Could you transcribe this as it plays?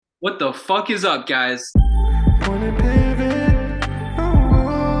What the fuck is up, guys? Point and pivot.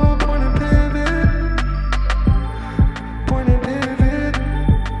 Oh, point and pivot. Point and pivot.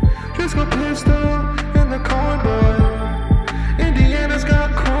 Just got pistol in the cardboard. Indiana's got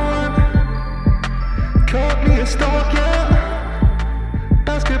corn. Cut me a stock, yeah.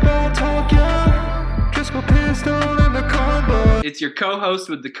 Basketball talk, yeah. Just got pistol in the cardboard. It's your co-host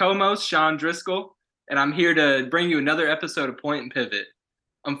with the co-most, Sean Driscoll, and I'm here to bring you another episode of Point and Pivot.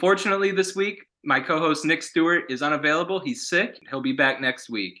 Unfortunately, this week, my co-host Nick Stewart is unavailable. He's sick. He'll be back next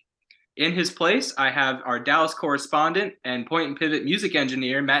week. In his place, I have our Dallas correspondent and Point and Pivot music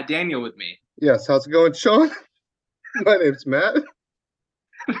engineer, Matt Daniel, with me. Yes, how's it going, Sean? My name's Matt.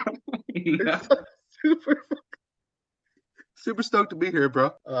 No. super, super stoked to be here,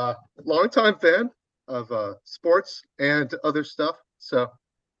 bro. Longtime fan of sports and other stuff, so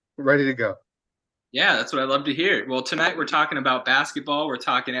ready to go. Yeah, that's what I love to hear. Well, tonight we're talking about basketball. We're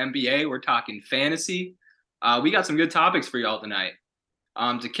talking NBA. We're talking fantasy. We got some good topics for y'all tonight.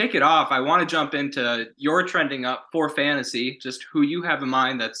 To kick it off, I want to jump into your trending up for fantasy, just who you have in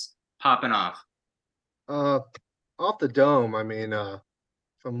mind that's popping off. Off the dome, I mean, if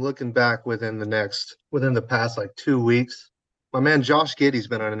I'm looking back within the past like 2 weeks, my man Josh Giddey's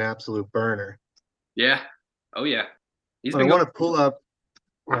been on an absolute burner. Yeah. Oh, yeah. I want to pull up,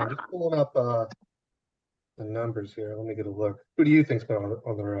 just pulling up the numbers here. Let me get a look. Who do you think's been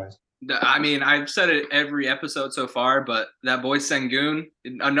on the rise? I mean, I've said it every episode so far, but that boy Şengün,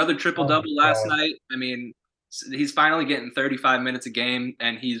 another triple-double last night. I mean, he's finally getting 35 minutes a game,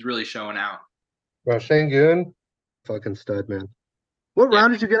 and he's really showing out. Bro, Şengün, fucking stud, man. What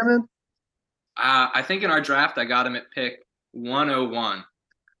round did you get him in? I think in our draft, I got him at pick 101.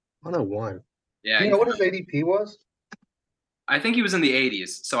 101. Yeah. Do you know what his ADP was? I think he was in the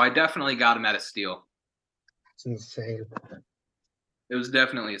 80s, so I definitely got him at a steal. It's insane. It was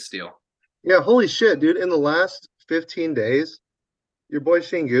definitely a steal. Yeah, holy shit, dude. In the last 15 days, your boy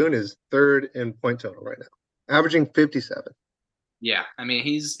Şengün is third in point total right now, averaging 57. Yeah, I mean,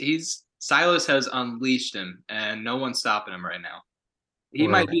 he's Silas has unleashed him, and no one's stopping him right now. He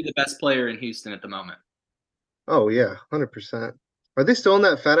might be the best player in Houston at the moment. Oh, yeah, 100%. Are they still in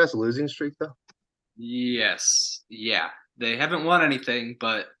that fat-ass losing streak, though? Yes. Yeah. They haven't won anything,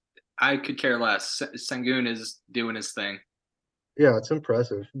 but I could care less. Şengün is doing his thing. Yeah, it's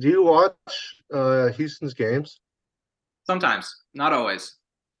impressive. Do you watch Houston's games? Sometimes, not always.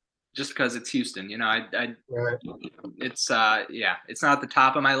 Just because it's Houston, you know, Right. It's it's not the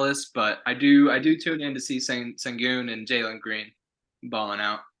top of my list, but I do tune in to see Şengün and Jalen Green balling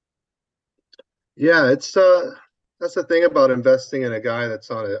out. Yeah, it's that's the thing about investing in a guy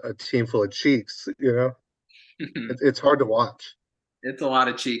that's on a team full of cheeks, you know? It's hard to watch. It's a lot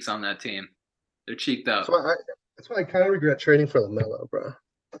of cheeks on that team. They're cheeked up. That's why I kind of regret trading for LaMelo, bro.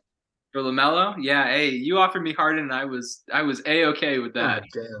 For LaMelo? Yeah, hey, you offered me Harden, and I was A-okay with that.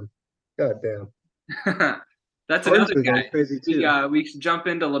 God damn. That's Harden's another guy. crazy too. We should jump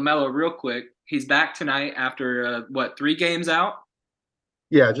into LaMelo real quick. He's back tonight after, 3 games out?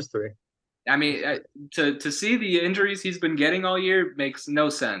 Yeah, just 3. I mean, to see the injuries he's been getting all year makes no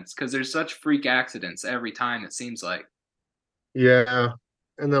sense because there's such freak accidents every time, it seems like. Yeah.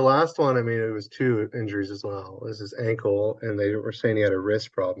 And the last one, I mean, it was 2 injuries as well. It was his ankle, and they were saying he had a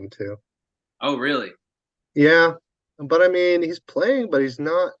wrist problem too. Oh, really? Yeah. But I mean, he's playing, but he's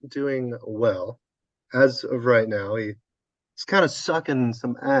not doing well. As of right now, he's kind of sucking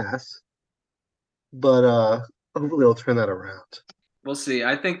some ass. But hopefully he'll turn that around. We'll see.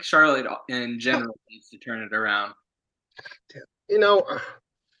 I think Charlotte in general needs to turn it around. You know,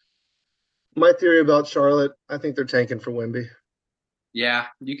 my theory about Charlotte, I think they're tanking for Wemby. Yeah,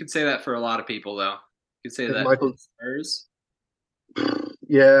 you could say that for a lot of people, though. You could say that for the Spurs.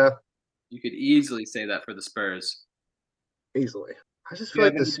 Yeah. You could easily say that for the Spurs. Easily. I just feel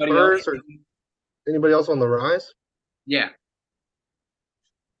like the Spurs or anybody else on the rise? Yeah.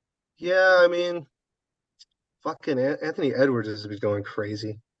 Yeah, I mean, fucking Anthony Edwards is going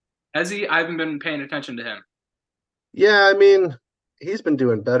crazy. Has he? I haven't been paying attention to him. Yeah, I mean, he's been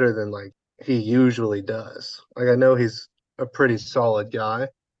doing better than like he usually does. Like I know he's a pretty solid guy,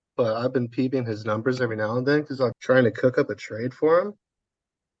 but I've been peeping his numbers every now and then because I'm trying to cook up a trade for him,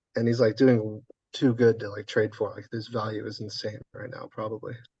 and he's like doing too good to like trade for him. Like his value is insane right now,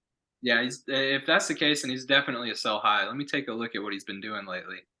 probably. Yeah, if that's the case, then he's definitely a sell high. Let me take a look at what he's been doing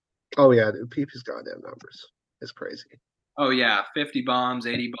lately. Oh yeah, dude, peep his goddamn numbers. It's crazy. Oh yeah, 50 bombs,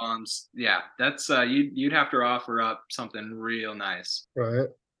 80 bombs. Yeah, that's you'd have to offer up something real nice. Right.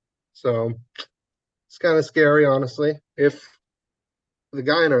 So it's kind of scary, honestly. If the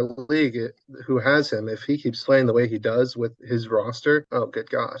guy in our league who has him, if he keeps playing the way he does with his roster, oh, good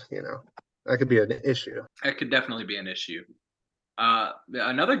God, that could be an issue. That could definitely be an issue.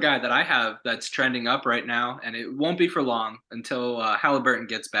 Another guy that I have that's trending up right now, and it won't be for long until Halliburton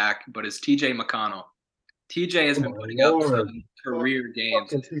gets back, but is TJ McConnell. TJ has been putting up some career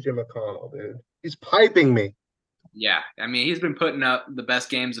games. Fucking TJ McConnell, dude. He's piping me. Yeah, I mean, he's been putting up the best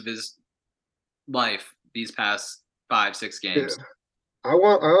games of his life these past 5-6 games. Dude, I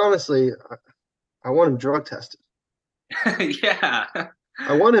want him drug tested. Yeah.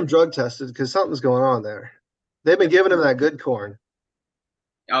 I want him drug tested because something's going on there. They've been giving him that good corn.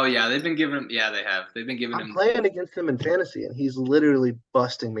 Oh yeah, they've been giving him. Yeah, they have. They've been giving him. I'm playing against him in fantasy, and he's literally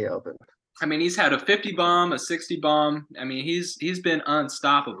busting me open. I mean, he's had a 50 bomb, a 60 bomb. I mean, he's been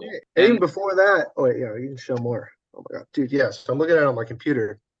unstoppable. And even before that, oh wait, yeah, you can show more. Oh my God, dude, yes, I'm looking at it on my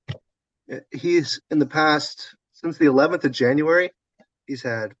computer. He's in the past since the 11th of January, he's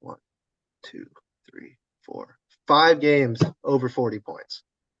had 1, 2, 3, 4, 5 games over 40 points.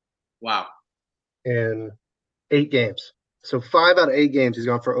 Wow. In 8 games. So 5 out of 8 games, he's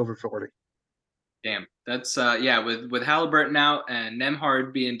gone for over 40. Damn, that's yeah. With Halliburton out and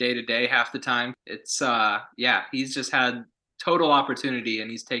Nemhard being day to day half the time, it's yeah. He's just had total opportunity and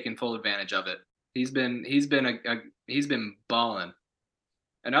he's taken full advantage of it. He's been balling.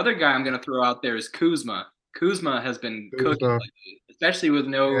 Another guy I'm gonna throw out there is Kuzma. Kuzma has been cooking lately, especially with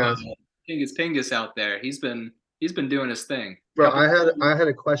no Pingus out there. He's been doing his thing. Bro, I had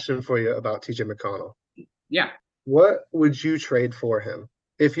a question for you about TJ McConnell. Yeah. What would you trade for him?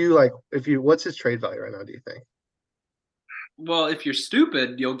 What's his trade value right now, do you think? Well, if you're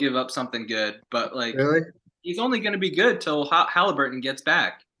stupid, you'll give up something good, but like really? He's only going to be good till Halliburton gets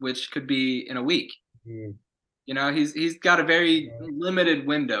back, which could be in a week. Mm. He's got a very limited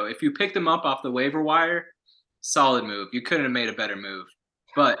window. If you picked him up off the waiver wire, solid move. You couldn't have made a better move.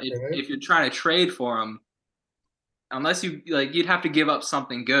 But if you're trying to trade for him, unless you'd have to give up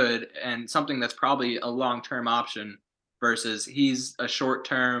something good and something that's probably a long-term option versus he's a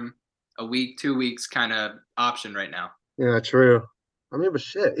short-term, a week, 2 weeks kind of option right now. Yeah, true. I mean, but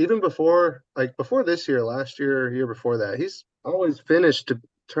shit, even before this year, last year, year before that, he's always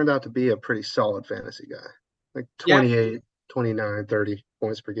turned out to be a pretty solid fantasy guy. Like 28, 29, 30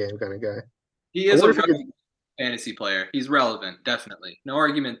 points per game kind of guy. He is a fantasy player. He's relevant, definitely. No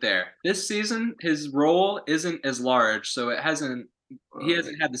argument there. This season, his role isn't as large, so he hasn't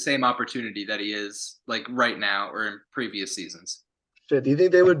had the same opportunity that he is like right now or in previous seasons. Shit, do you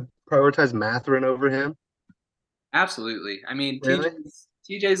think they would prioritize Mathurin over him? Absolutely. I mean, really?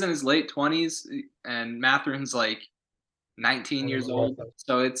 TJ's in his late 20s, and Mathurin's like 19 years old.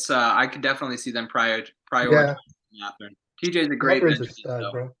 So it's I could definitely see them prioritize Mathurin. TJ's a great stud,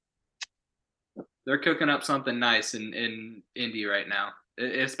 bro. They're cooking up something nice in Indy right now,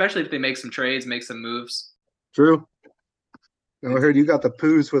 especially if they make some trades, make some moves. True. I heard you got the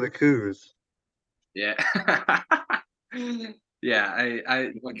poos for the coos. Yeah. Yeah,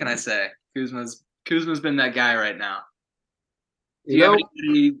 I what can I say? Kuzma's been that guy right now. Do you have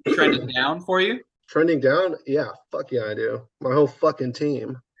anybody trending down for you? Trending down? Yeah, fuck yeah, I do. My whole fucking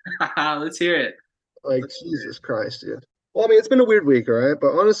team. Let's hear it. Like, Jesus Christ, dude. Well, I mean, it's been a weird week, all right?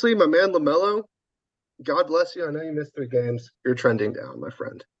 But honestly, my man LaMelo, God bless you. I know you missed 3 games. You're trending down, my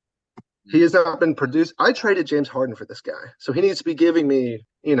friend. He has not been produced. I traded James Harden for this guy. So he needs to be giving me,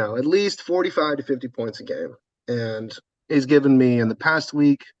 at least 45 to 50 points a game. And he's given me, in the past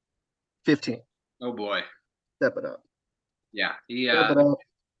week, 15. Oh, boy. Step it up. Yeah. Step it up.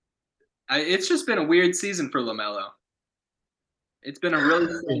 It's just been a weird season for LaMelo. It's been a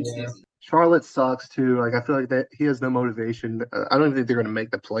really strange season. Charlotte sucks, too. Like, I feel like that he has no motivation. I don't even think they're going to make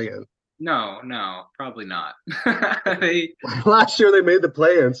the play-in. No, probably not. Last year they made the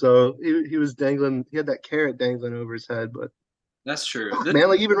play-in, so he was dangling. He had that carrot dangling over his head, but that's true. Man,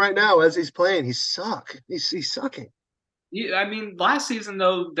 like even right now as he's playing, he's sucking. Yeah, I mean, last season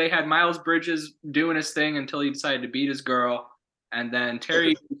though they had Miles Bridges doing his thing until he decided to beat his girl, and then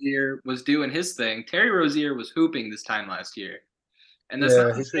Terry Rozier was doing his thing. Terry Rozier was hooping this time last year, and that's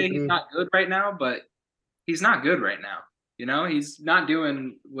not to say he's not good right now, but he's not good right now. He's not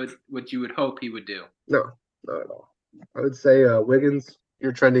doing what you would hope he would do. No, not at all. I would say Wiggins,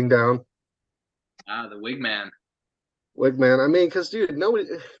 you're trending down. The wig man. Wig man. I mean, because dude, nobody.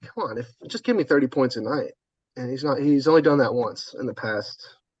 Come on, just give me 30 points a night, and he's not. He's only done that once in the past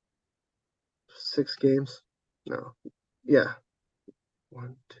 6 games. No, yeah,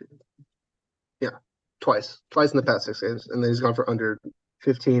 1, 2, yeah, twice in the past 6 games, and then he's gone for under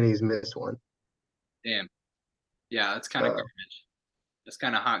 15. He's missed 1. Damn. Yeah, that's kind of garbage. That's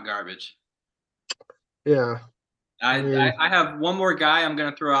kind of hot garbage. Yeah. I mean, I have one more guy I'm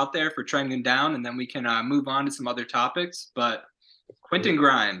going to throw out there for trending down, and then we can move on to some other topics. But Quentin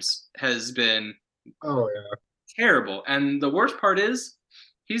Grimes has been oh yeah, terrible. And the worst part is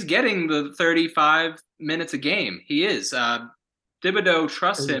he's getting the 35 minutes a game. He is. Thibodeau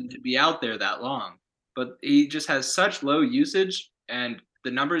trusts and him to be out there that long, but he just has such low usage, and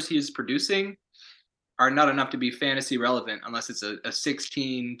the numbers he's producing are not enough to be fantasy relevant unless it's a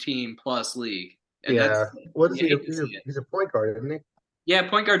 16 team plus league. And yeah. that's, What is you he? hate to see it. He's a point guard, isn't he? Yeah,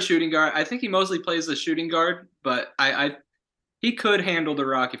 point guard, shooting guard. I think he mostly plays the shooting guard, but he could handle the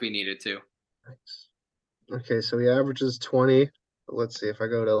rock if he needed to. Nice. Okay, so he averages 20. Let's see if I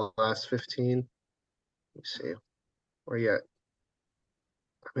go to the last 15. Let me see. Where you at?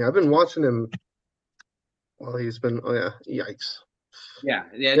 I mean, I've been watching him while he's been. Oh yeah, yikes. Yeah,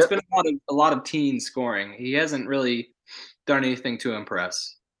 it's Yep. been a lot of teen scoring. He hasn't really done anything to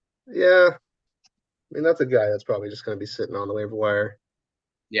impress. Yeah. I mean, that's a guy that's probably just going to be sitting on the waiver wire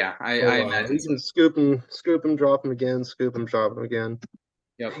Yeah, for a I while. imagine You so. can scoop him, drop him again, scoop him, drop him again.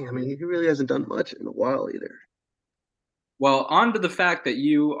 Yep. Dang, I mean, he really hasn't done much in a while either. Well, on to the fact that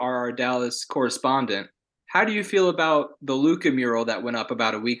you are our Dallas correspondent. How do you feel about the Luca mural that went up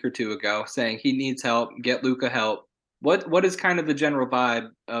about a week or two ago, saying he needs help, get Luca help? What is kind of the general vibe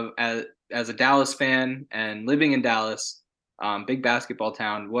of as a Dallas fan and living in Dallas, big basketball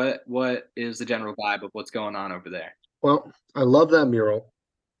town? What is the general vibe of what's going on over there? Well, I love that mural.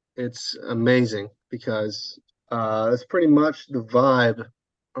 It's amazing because it's pretty much the vibe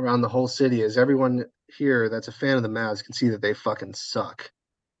around the whole city is everyone here that's a fan of the Mavs can see that they fucking suck.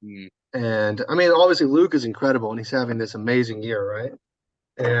 Hmm. And I mean, obviously Luke is incredible and he's having this amazing year, right?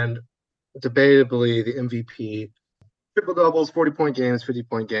 And debatably the MVP, triple doubles, 40-point games,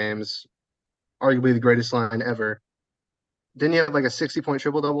 50-point games, arguably the greatest line ever. Didn't you have like a 60-point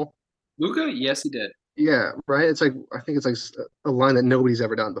triple double? Luca, yes, he did. Yeah, right. It's like I think it's like a line that nobody's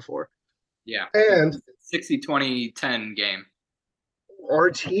ever done before. Yeah, And 60-20-10 game. our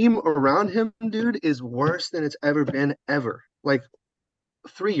team around him, dude, is worse than it's ever been ever. Like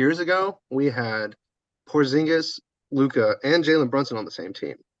 3 years ago, we had Porzingis, Luca, and Jalen Brunson on the same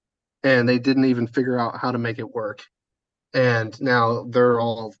team, and they didn't even figure out how to make it work. And now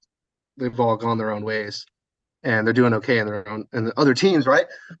they've all gone their own ways, and they're doing okay in their own and the other teams, right?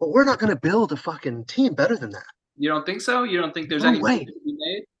 But we're not going to build a fucking team better than that. You don't think so? You don't think there's No any way. move to be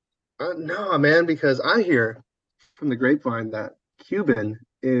made? No, man, because I hear from the grapevine that Cuban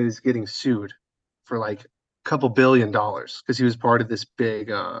is getting sued for like a couple $1 billion because he was part of this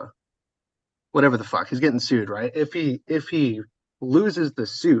big whatever the fuck. He's getting sued, right? If he loses the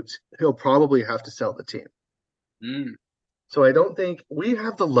suit, he'll probably have to sell the team. Mm. So I don't think we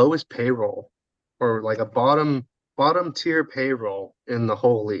have the lowest payroll or like a bottom tier payroll in the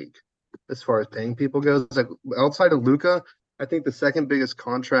whole league as far as paying people goes. Like outside of Luca, I think the second biggest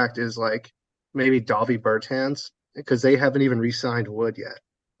contract is like maybe Davi Bertans because they haven't even re-signed Wood yet.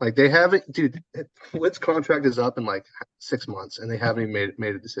 Like they haven't, dude. Wood's contract is up in like 6 months, and they haven't even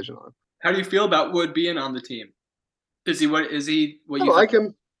made a decision on. How do you feel about Wood being on the team? Is he what I you like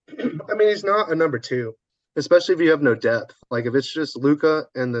thought? him. I mean, he's not a number two, especially if you have no depth. Like if it's just Luca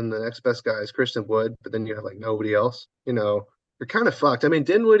and then the next best guy is Christian Wood, but then you have like nobody else. You're kind of fucked. I mean,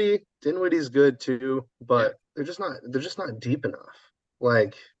 Dinwiddie's good too, Yeah. but they're just not deep enough.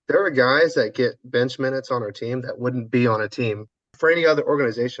 Like there are guys that get bench minutes on our team that wouldn't be on a team for any other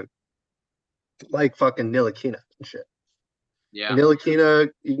organization, like fucking Ntilikina and shit. Yeah. Ntilikina,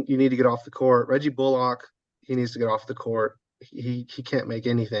 you need to get off the court. Reggie Bullock, he needs to get off the court. He can't make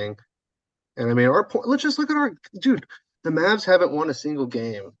anything. And I mean, our point. Let's just look at our dude. The Mavs haven't won a single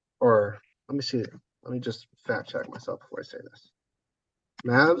game. Or let me see. Let me just fact check myself before I say this.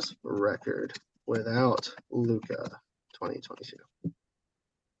 Mavs record without Luca 2022.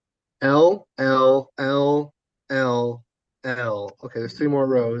 L L L L L. Okay, there's 3 more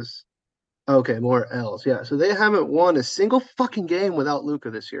rows. Okay, more L's. Yeah, so they haven't won a single fucking game without Luca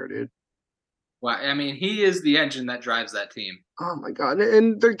this year, dude. Well, I mean, he is the engine that drives that team. Oh my god!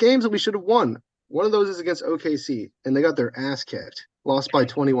 And they're games that we should have won. One of those is against OKC, and they got their ass kicked, lost by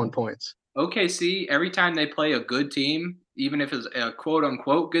 21 points. OKC, every time they play a good team, even if it's a quote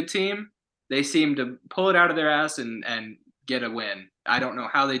unquote good team, they seem to pull it out of their ass and get a win. I don't know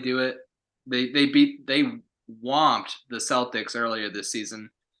how they do it. They whomped the Celtics earlier this season.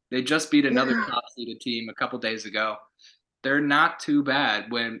 They just beat another Yeah, top seeded team a couple days ago. They're not too bad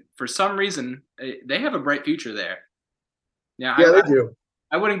when for some reason they have a bright future there. Yeah, yeah, they do.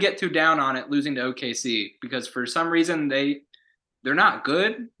 I wouldn't get too down on it losing to OKC because for some reason they're not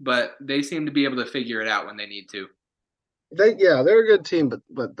good, but they seem to be able to figure it out when they need to. they're a good team,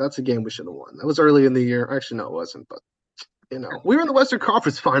 but that's a game we should have won. That was early in the year. Actually, no, it wasn't. But we were in the Western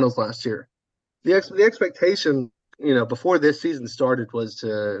Conference Finals last year. The expectation, before this season started was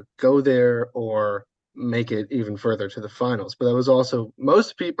to go there or make it even further to the finals. But that was also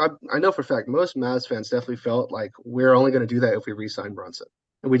most people. I know for a fact most Mavs fans definitely felt like we're only going to do that if we re-sign Brunson,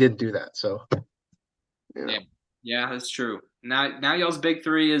 and we didn't do that. So, Yeah, yeah, that's true. Now y'all's big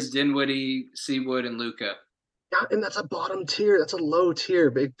three is Dinwiddie, Seawood, and Luca. yeah, and that's a bottom tier. That's a low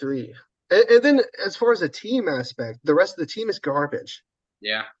tier big three. And then as far as the team aspect, the rest of the team is garbage.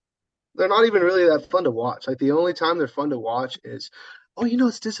 Yeah, They're not even really that fun to watch. Like the only time they're fun to watch is,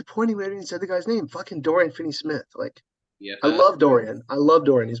 it's disappointing we haven't even said the guy's name. Fucking Dorian Finney-Smith. Like yeah, I love Dorian. I love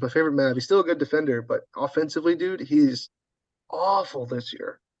Dorian. He's my favorite Mav. He's still a good defender, but offensively, dude, he's awful this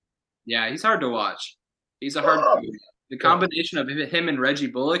year. yeah. He's hard to watch. He's a hard. Oh, The combination of him and Reggie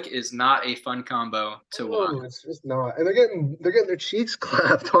Bullock is not a fun combo to watch. it's just not. And they're getting their cheeks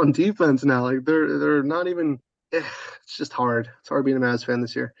clapped on defense now. Like they're not even. It's just hard. It's hard being a Mavs fan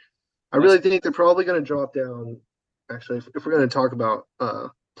this year. I really think they're probably going to drop down. Actually, if we're going to talk about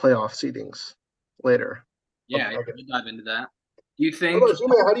playoff seedings later. Yeah, Okay. we'll dive into that. Do you think?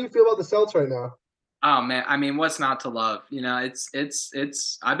 How do you feel about the Celtics right now? Oh man, I mean, what's not to love?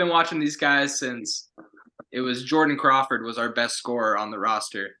 It's. I've been watching these guys since it was Jordan Crawford was our best scorer on the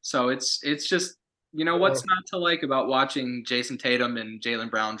roster. So it's just what's not to like about watching Jason Tatum and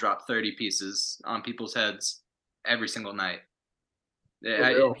Jaylen Brown drop 30 pieces on people's heads every single night.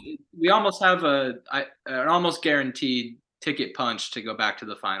 We almost have an almost guaranteed ticket punch to go back to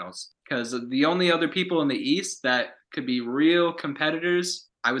the finals because the only other people in the East that could be real competitors,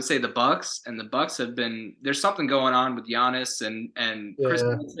 I would say the Bucks, and the Bucks have been. There's something going on with Giannis and Chris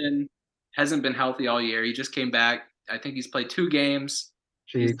Middleton hasn't been healthy all year. He just came back. I think he's played 2 games.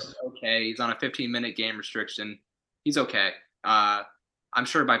 He's okay. He's on a 15-minute game restriction. He's okay. I'm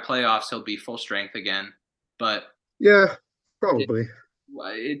sure by playoffs he'll be full strength again. But yeah, probably.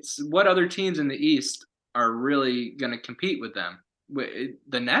 It's what other teams in the East are really going to compete with them.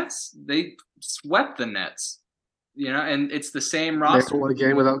 The Nets, they swept the Nets, and it's the same roster. Won a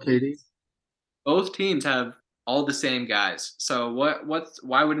game without KD. Both teams have all the same guys. So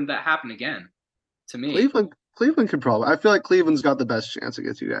why wouldn't that happen again? To me, Cleveland could probably. I feel like Cleveland's got the best chance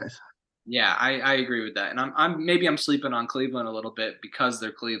against you guys. Yeah, I agree with that, and I'm sleeping on Cleveland a little bit because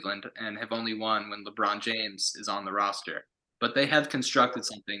they're Cleveland and have only won when LeBron James is on the roster. But they have constructed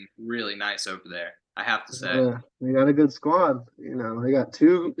something really nice over there, I have to say. Yeah, they got a good squad. They got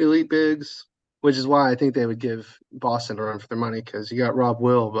 2 elite bigs, which is why I think they would give Boston a run for their money because you got Rob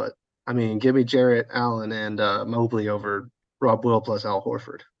Will, but I mean, give me Jarrett Allen and Mobley over Rob Will plus Al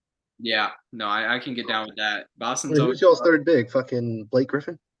Horford. Yeah, no, I can get down with that. Boston's who's y'all's third big? Fucking Blake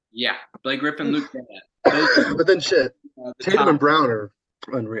Griffin? Yeah, Blake Griffin, Luke Bennett. But then shit, Tatum and Brown are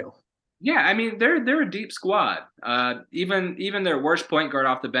unreal. Yeah, I mean they're a deep squad. Even their worst point guard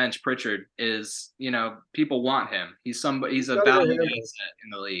off the bench, Pritchard, is people want him. He's a value asset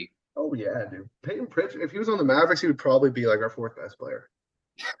in the league. Oh yeah, dude. Peyton Pritchard. If he was on the Mavericks, he would probably be like our 4th best player.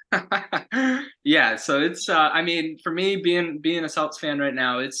 Yeah, so it's I mean for me being a Celtics fan right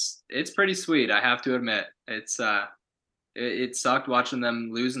now, it's pretty sweet. I have to admit it sucked watching them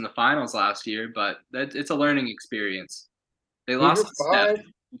lose in the finals last year, but it's a learning experience. They lost to Steph.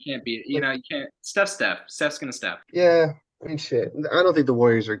 You can't beat it. You can't. Steph's gonna Steph. Yeah, I mean, shit. I don't think the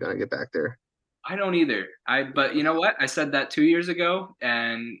Warriors are gonna get back there. I don't either. But you know what? I said that 2 years ago,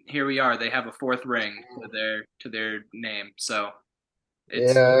 and here we are. They have a 4th ring to their name. So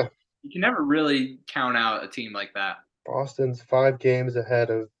you can never really count out a team like that. Boston's 5 games ahead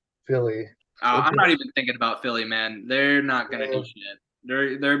of Philly. I'm not even thinking about Philly, man. They're not gonna do shit.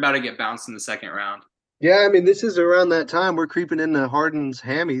 They're about to get bounced in the second round. Yeah, I mean, this is around that time we're creeping into Harden's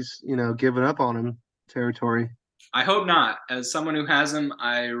hammies, giving up on him territory. I hope not. As someone who has him,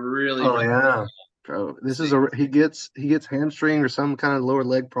 I really. Oh yeah, bro. This is he gets hamstring or some kind of lower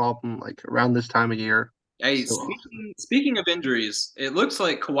leg problem like around this time of year. Hey, speaking of injuries, it looks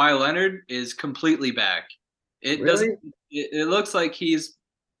like Kawhi Leonard is completely back. It looks like he's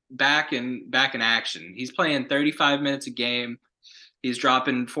back in action. He's playing 35 minutes a game. He's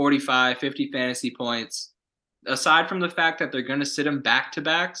dropping 45, 50 fantasy points. Aside from the fact that they're going to sit him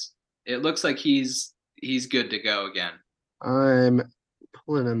back-to-backs, it looks like he's good to go again. I'm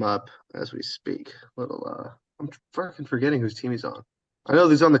pulling him up as we speak. I'm fucking forgetting whose team he's on. I know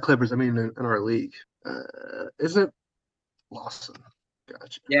he's on the Clippers. I mean, in our league. Isn't it Lawson?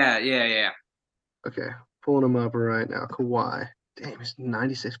 Gotcha. Yeah. Okay, pulling him up right now. Kawhi. Damn, he's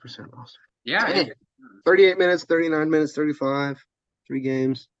 96% roster. Yeah. 38 minutes, 39 minutes, 35. 3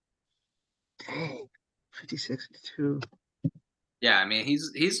 games. Dang. 56, 52. Yeah, I mean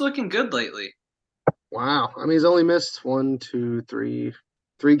he's looking good lately. Wow. I mean, he's only missed 3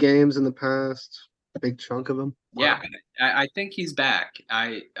 games in the past. A big chunk of them. Yeah, Wow. I think he's back.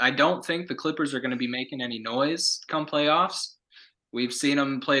 I don't think the Clippers are going to be making any noise come playoffs. We've seen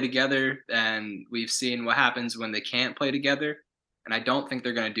them play together, and we've seen what happens when they can't play together. And I don't think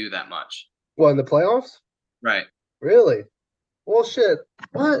they're going to do that much. What, in the playoffs? Right. Really? Well, shit.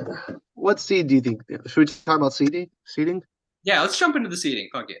 What seed do you think? Should we talk about seeding? Yeah, let's jump into the seeding.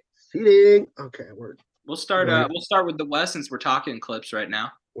 Fuck it. Seeding. Okay, word. We'll start. Right. We'll start with the West since we're talking Clips right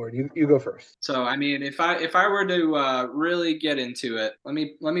now. Word. You go first. So I mean, if I were to really get into it, let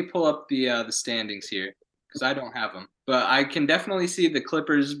me pull up the standings here because I don't have them, but I can definitely see the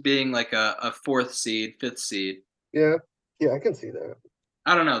Clippers being like a fourth seed, fifth seed. Yeah. Yeah, I can see that.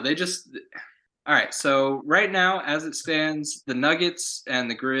 I don't know. They just all right. So right now, as it stands, the Nuggets and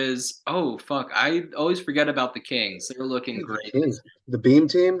the Grizz. Oh fuck! I always forget about the Kings. They're looking great. The Beam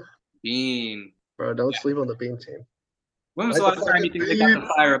team? Beam. Bro, don't sleep on the Beam team. When was the Like last time you think they got to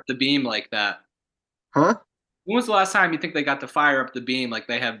fire up the beam like that? Huh? When was the last time you think they got to fire up the beam like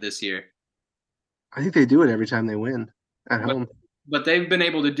they have this year? I think they do it every time they win at home. But they've been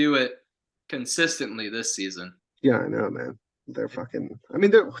able to do it consistently this season. Yeah, I know, man. They're fucking. I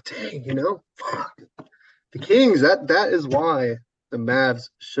mean, dang, fuck. The Kings. That is why the Mavs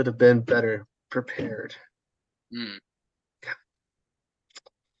should have been better prepared. Mm.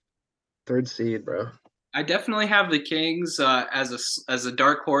 Third seed, bro. I definitely have the Kings as a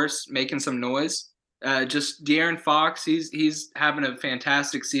dark horse making some noise. Just De'Aaron Fox, he's having a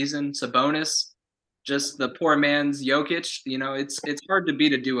fantastic season. Sabonis, just the poor man's Jokic. It's hard to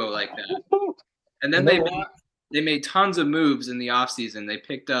beat a duo like that. And then they made tons of moves in the offseason. They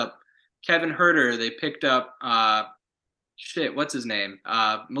picked up Kevin Huerter. They picked up what's his name?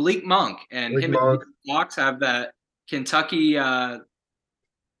 Malik Monk. And him and Fox have that Kentucky,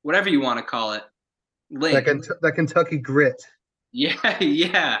 whatever you want to call it, link. That Kentucky grit. Yeah,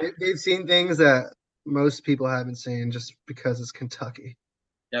 yeah. They've seen things that most people haven't seen just because it's Kentucky.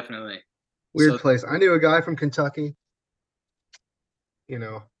 Definitely. Weird place. I knew a guy from Kentucky.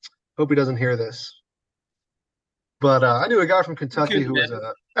 Hope he doesn't hear this. But I knew a guy from Kentucky who was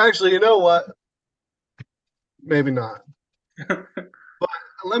actually, you know what? Maybe not. But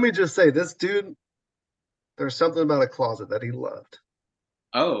let me just say, this dude, there's something about a closet that he loved.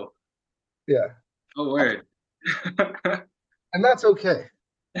 Oh. Yeah. Oh, word. And that's okay.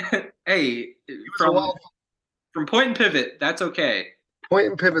 Hey, from point and pivot, that's okay. Point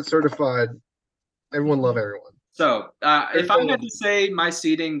and pivot certified. Everyone love everyone. So if I had to say my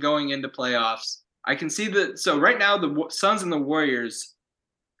seeding going into playoffs, I can see so right now the Suns and the Warriors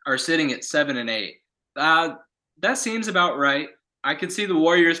are sitting at 7 and 8. That seems about right. I could see the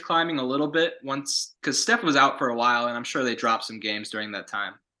Warriors climbing a little bit because Steph was out for a while, and I'm sure they dropped some games during that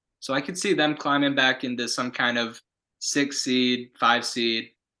time. So I could see them climbing back into some kind of 6 seed, 5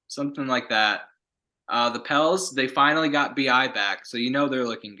 seed, something like that. The Pels, they finally got BI back, so they're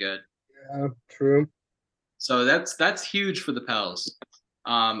looking good. Yeah, true. So that's huge for the Pels.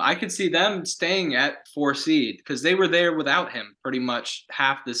 I could see them staying at 4 seed because they were there without him pretty much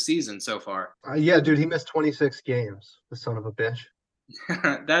half the season so far. Yeah, dude, he missed 26 games. The son of a bitch.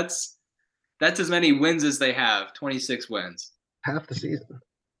 That's as many wins as they have. 26 wins. Half the season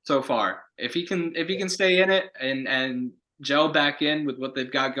so far. If he can stay in it and gel back in with what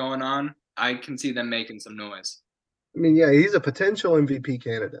they've got going on, I can see them making some noise. I mean, yeah, he's a potential MVP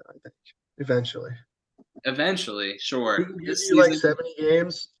candidate, I think, eventually. Eventually, sure. He can give you like 70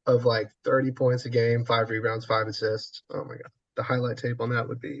 games of like 30 points a game, 5 rebounds, 5 assists. Oh my God. The highlight tape on that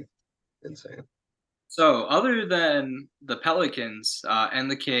would be insane. So other than the Pelicans and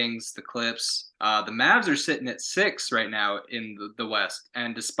the Kings, the Clips, the Mavs are sitting at 6 right now in the West.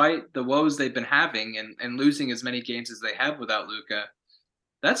 And despite the woes they've been having and losing as many games as they have without Luka,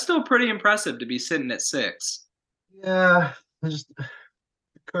 that's still pretty impressive to be sitting at 6. Yeah, just the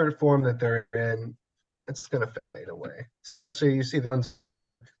current form that they're in, it's going to fade away. So you see the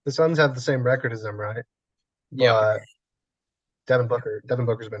Suns have the same record as them, right? Yeah. Devin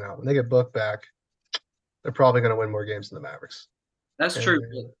Booker's been out. When they get Book back, they're probably going to win more games than the Mavericks. That's true.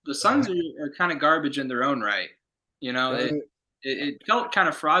 The Suns are kind of garbage in their own right. It felt kind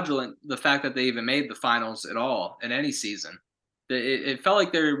of fraudulent, the fact that they even made the finals at all in any season. It felt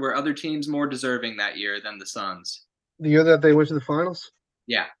like there were other teams more deserving that year than the Suns. The year that they went to the finals?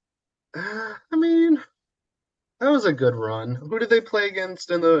 Yeah. I mean, that was a good run. Who did they play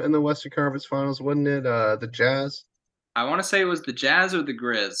against in the Western Conference Finals? Wasn't it the Jazz? I want to say it was the Jazz or the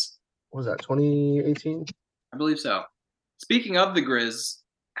Grizz. What was that, 2018? I believe so. Speaking of the Grizz,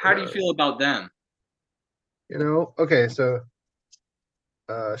 how do you feel about them? Okay, so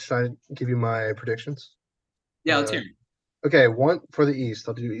should I give you my predictions? Yeah, let's hear it. Okay, one for the East.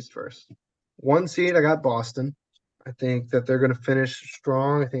 I'll do East first. One seed, I got Boston. I think that they're going to finish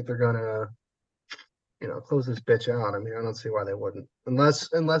strong. I think they're going to, close this bitch out. I mean, I don't see why they wouldn't, unless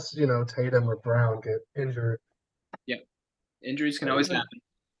Tatum or Brown get injured. Yeah, injuries can always happen,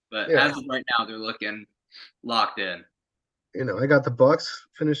 but Yeah. as of right now, they're looking locked in. I got the Bucks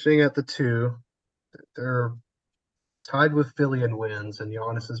finishing at the 2. They're tied with Philly in wins, and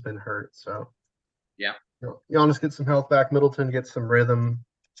Giannis has been hurt. So, Yeah. Giannis gets some health back. Middleton gets some rhythm.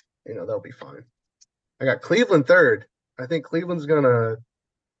 They'll be fine. I got Cleveland third. I think Cleveland's going to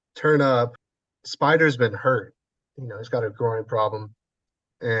turn up. Spider's been hurt. He's got a groin problem.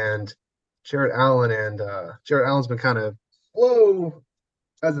 And Jared Allen's been kind of slow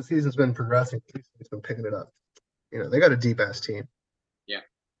as the season's been progressing. He's been picking it up. They got a deep-ass team. Yeah.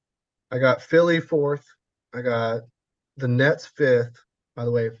 I got Philly fourth. I got the Nets fifth. By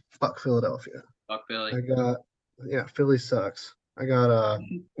the way, fuck Philadelphia. Fuck Philly. Philly sucks. I got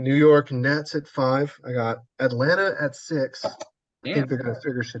New York Nets at 5. I got Atlanta at 6. I think they're going to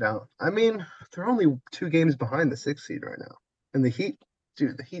figure shit out. I mean, they're only 2 games behind the 6th seed right now. And the Heat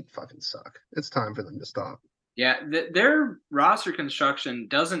fucking suck. It's time for them to stop. Yeah, their roster construction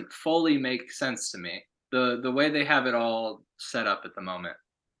doesn't fully make sense to me. The way they have it all set up at the moment.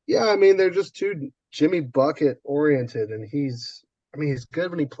 Yeah, I mean, they're just too Jimmy Bucket oriented, and he's good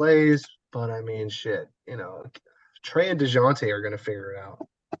when he plays, but I mean, shit, Trey and DeJounte are going to figure it out.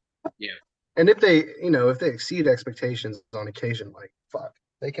 Yeah. And if they exceed expectations on occasion, like, fuck,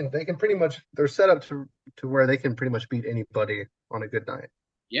 they can pretty much, they're set up to where they can pretty much beat anybody on a good night.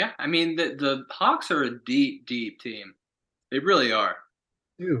 Yeah, I mean, the Hawks are a deep, deep team. They really are.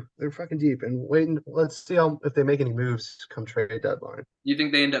 Dude, they're fucking deep. And let's see if they make any moves come trade deadline. You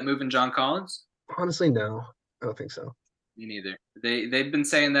think they end up moving John Collins? Honestly, no. I don't think so. Me neither. They've been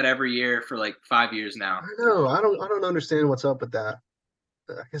saying that every year for like 5 years now. I know. I don't understand what's up with that.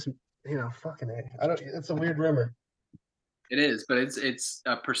 I guess fucking A. It's a weird rumor. It is, but it's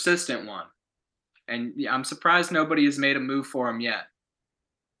a persistent one. And I'm surprised nobody has made a move for him yet.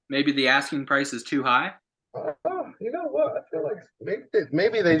 Maybe the asking price is too high. You know what? I feel like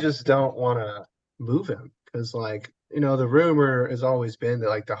maybe they just don't want to move him because, the rumor has always been that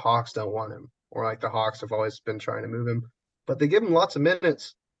like the Hawks don't want him, or like the Hawks have always been trying to move him, but they give him lots of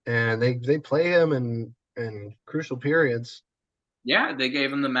minutes and they play him in crucial periods. Yeah, they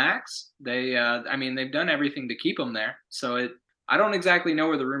gave him the max. They've done everything to keep him there. So I don't exactly know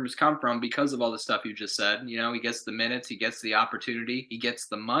where the rumors come from because of all the stuff you just said. He gets the minutes, he gets the opportunity, he gets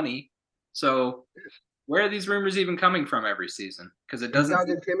the money. So where are these rumors even coming from every season? Because it doesn't. He's got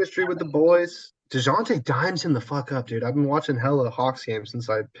good chemistry with the boys. DeJounte dimes him the fuck up, dude. I've been watching hella Hawks games since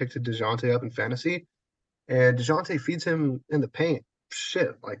I picked DeJounte up in fantasy, and DeJounte feeds him in the paint.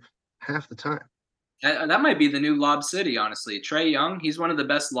 Shit, like half the time. That might be the new Lob City, honestly. Trae Young, he's one of the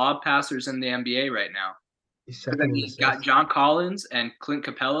best lob passers in the NBA right now. And then he's got John Collins and Clint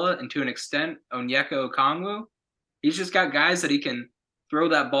Capella, and to an extent, Onyeka Okongwu. He's just got guys that he can throw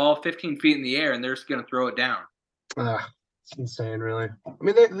that ball 15 feet in the air, and they're just going to throw it down. It's insane, really. I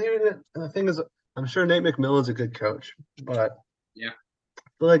mean, the thing is, I'm sure Nate McMillan's a good coach, but yeah,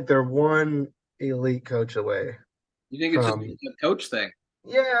 I feel like they're one elite coach away. You think it's just a coach thing?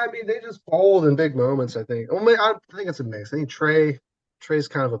 Yeah, I mean, they just fold in big moments, I think. Well, I think it's a mix. I think Trey's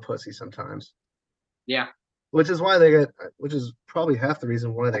kind of a pussy sometimes. Yeah. Which is probably half the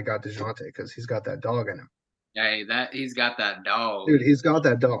reason why they got DeJounte, because he's got that dog in him. Yeah, he's got that dog. Dude, he's got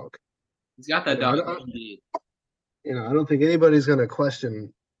that dog. He's got that dog, indeed. I don't think anybody's going to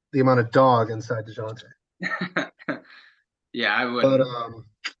question the amount of dog inside DeJounte. Yeah, I would. But,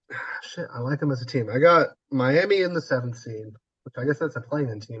 shit, I like him as a team. I got Miami in the 7th seed, which I guess that's a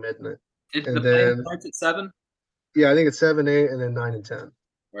play-in team, isn't it? The play-in starts at 7? Yeah, I think it's 7, 8, and then 9 and 10.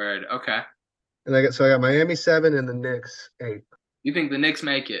 Word, okay. And I got Miami 7 and the Knicks 8. You think the Knicks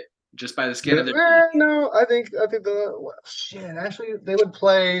make it just by the skin of their teeth? No, I think actually they would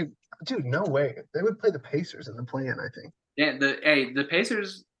play. Dude, no way. They would play the Pacers in the play-in, I think. Yeah, the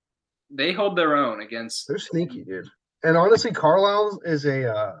Pacers, they hold their own against. They're sneaky, dude. And honestly, Carlisle is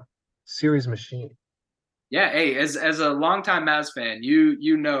a series machine. Yeah, as a longtime Mavs fan,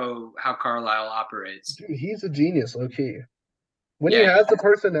 you know how Carlisle operates. Dude, he's a genius, low key. When he has the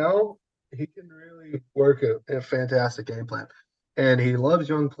personnel, he can really work a fantastic game plan. And he loves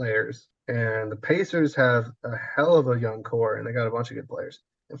young players. And the Pacers have a hell of a young core, and they got a bunch of good players.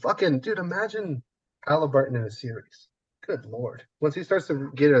 And fucking, dude, imagine Halliburton in a series. Good Lord. Once he starts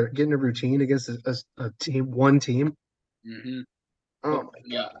to get in a routine against one team. Mm-hmm. Oh,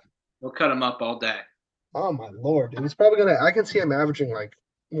 my God. We'll cut him up all day. Oh my lord, dude. He's probably gonna. I can see him averaging like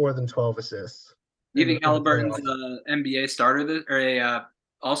more than 12 assists You think in the Halliburton's playoffs. NBA starter or a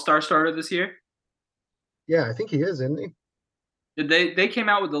All-Star starter this year? Yeah, I think he is, isn't he? Did they came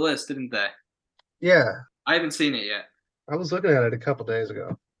out with the list, didn't they? Yeah, I haven't seen it yet. I was looking at it a couple days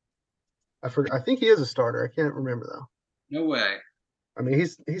ago. I think he is a starter. I can't remember though. No way. I mean,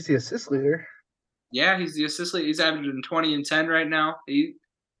 he's the assist leader. Yeah, he's the assistant. He's averaging 20 and 10 right now.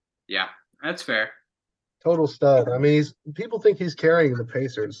 Yeah, that's fair. Total stud. I mean, people think he's carrying the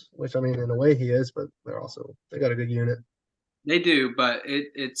Pacers, which I mean, in a way he is, but they got a good unit. They do, but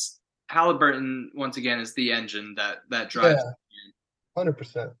it's Halliburton once again is the engine that drives. Yeah,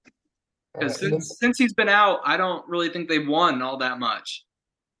 100%. Because And then, since he's been out, I don't really think they've won all that much.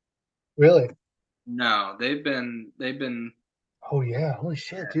 really, No, they've been oh yeah, holy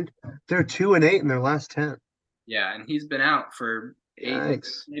shit, dude, they're 2-8 in their last 10. yeah, and he's been out for 8,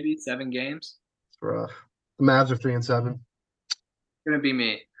 Yikes, maybe 7 games. it's rough. The Mavs are 3-7. It's gonna be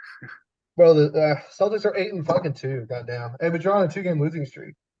me. Bro, the Celtics are 8-2. Goddamn, hey, but you're on a 2-game losing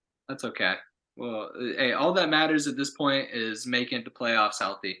streak. That's okay. Well, hey, all that matters at this point is making it to playoffs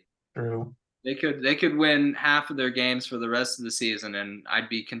healthy. True. They could win half of their games for the rest of the season, and I'd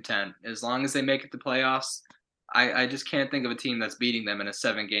be content as long as they make it to playoffs. I just can't think of a team that's beating them in a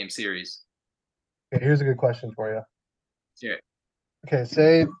 7-game series. Okay, here's a good question for you. Yeah. Okay,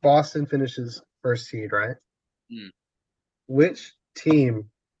 say Boston finishes first seed, right? Hmm. Which team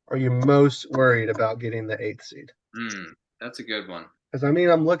are you most worried about getting the 8th seed? That's a good one. Because I mean,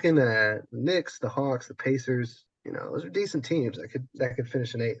 I'm looking at the Knicks, the Hawks, the Pacers. You know, those are decent teams that could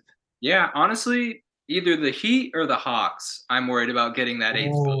finish an 8th. Yeah, honestly, either the Heat or the Hawks. I'm worried about getting that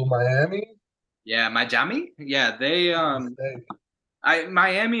 8th spot. Ooh, Miami. Yeah, Miami. Yeah, they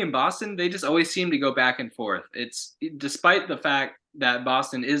Miami and Boston, they just always seem to go back and forth. It's despite the fact that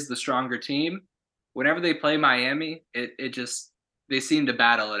Boston is the stronger team, whenever they play Miami, it just they seem to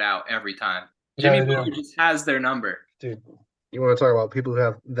battle it out every time. Yeah, Jimmy they Butler do. just has their number. Dude, you want to talk about people who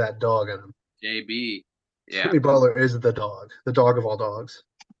have that dog in them? JB. Yeah. Jimmy Butler is the dog of all dogs.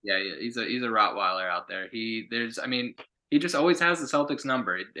 Yeah, he's a Rottweiler out there. He just always has the Celtics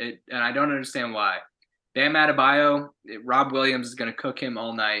number. And I don't understand why. Bam Adebayo, Rob Williams is going to cook him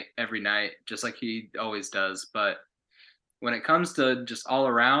all night, every night, just like he always does. But when it comes to just all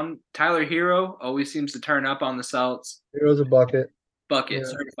around, Tyler Hero always seems to turn up on the Celts. Hero's a bucket. Bucket, Yeah.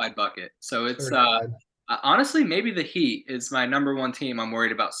 Certified bucket. So it's Certified. honestly maybe the Heat is my number one team. I'm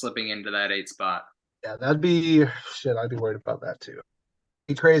worried about slipping into that 8th spot. Yeah, that'd be shit. I'd be worried about that too.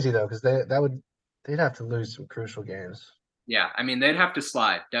 Be crazy though, because they'd have to lose some crucial games. Yeah, I mean they'd have to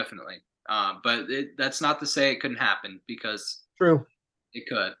slide definitely. But that's not to say it couldn't happen because True. it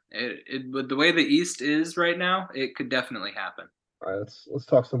could. With the way the East is right now, it could definitely happen. All right, let's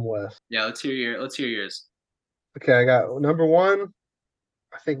talk some West. Yeah, let's hear yours. Okay, I got number one.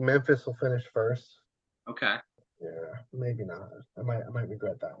 I think Memphis will finish first. Okay. Yeah, maybe not. I might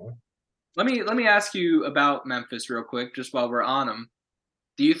regret that one. Let me ask you about Memphis real quick, just while we're on them.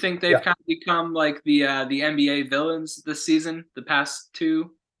 Do you think they've kind of become like the NBA villains this season? The past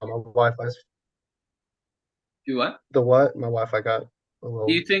two. My Wi-Fi's. Do what? The what? My Wi-Fi got a little.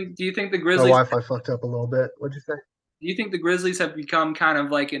 Do you think the My Grizzlies? Wi-Fi fucked up a little bit. What'd you say? Do you think the Grizzlies have become kind of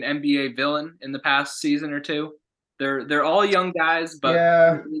like an NBA villain in the past season or two? They're all young guys, but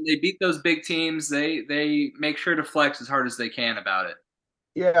when they beat those big teams, they make sure to flex as hard as they can about it.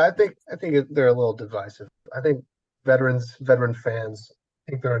 Yeah, I think they're a little divisive. I think veteran fans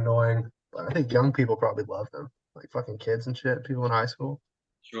think they're annoying, but I think young people probably love them, like fucking kids and shit. People in high school.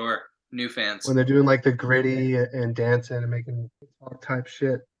 Sure, new fans. When they're doing like the gritty and dancing and making TikTok type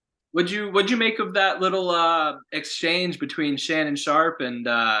shit. What'd you make of that little exchange between Shannon Sharp and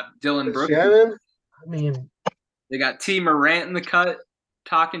Dylan Brooks? Shannon, I mean, they got T Morant in the cut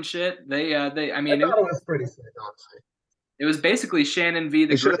talking shit. I mean, it was pretty sick, honestly. It was basically Shannon v.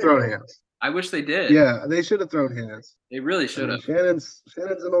 the They should have thrown hands. I wish they did. Yeah, they should have thrown hands. They really should have. Shannon's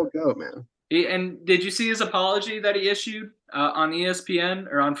an old goat, man. And did you see his apology that he issued on ESPN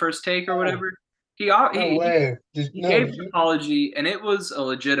or on First Take or whatever? He gave an apology, and it was a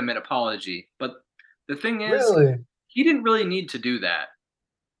legitimate apology. But the thing is, he didn't really need to do that,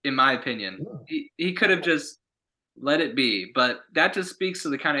 in my opinion. No. He could have just let it be. But that just speaks to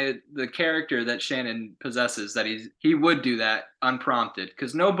the kind of the character that Shannon possesses, that he would do that unprompted.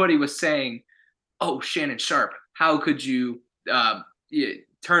 Because nobody was saying, "Oh, Shannon Sharp, how could you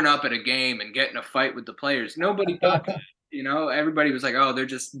turn up at a game and get in a fight with the players?" Nobody thought that. Everybody was like, "Oh, they're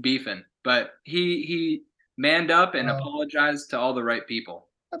just beefing." But he manned up and apologized to all the right people.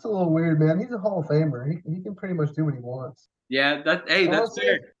 That's a little weird, man. He's a Hall of Famer. He can pretty much do what he wants. Yeah, that's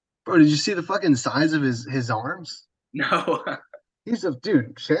fair. Bro, did you see the fucking size of his arms? No. He's a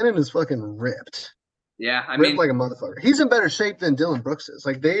dude. Shannon is fucking ripped. Yeah, I Ripped mean, like a motherfucker. He's in better shape than Dylan Brooks is.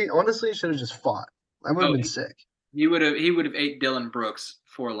 Like they honestly should have just fought. I would have oh, been sick. he would have ate Dylan Brooks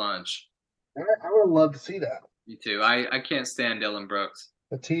for lunch. I would have loved to see that. Me too. I can't stand Dylan Brooks.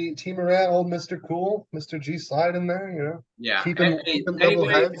 The T Moran, old Mr. Cool, Mr. G slide in there, Yeah. keeping level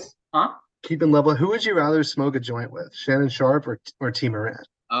Anyway, heads. huh? Keeping level. Who would you rather smoke a joint with? Shannon Sharp or T Moran?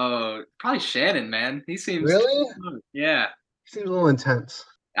 Oh, probably Shannon, man. He seems Really? yeah. Seems a little intense.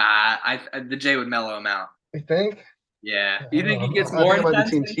 The J would mellow him out. I think. Yeah. I You don't know. think he gets I more think I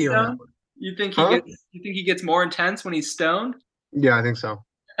might be intense Team when he's T on that stoned? one. You think Huh? he gets more intense when he's stoned? Yeah, I think so.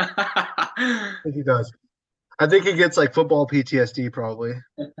 I think he does. I think he gets like football PTSD probably.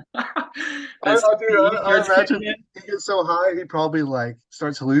 That's I imagine he gets so high he probably like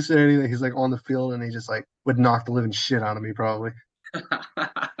starts hallucinating that he's like on the field and he just like would knock the living shit out of me probably.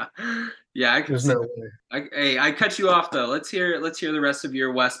 Yeah, I can There's see. no way. Hey, I cut you off though. Let's hear the rest of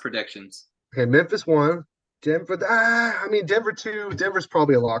your West predictions. Okay, Memphis 1. Denver. I mean Denver 2. Denver's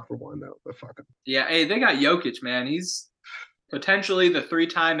probably a lock for 1 though. But fuck him. Yeah, hey, they got Jokic, man. He's potentially the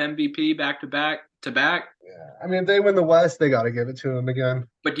 3-time MVP back to back. Yeah. I mean if they win the West, they got to give it to him again.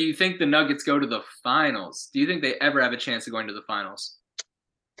 But do you think the Nuggets go to the finals? Do you think they ever have a chance of going to the finals?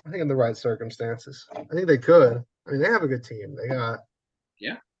 I think in the right circumstances. I think they could. I mean they have a good team. They got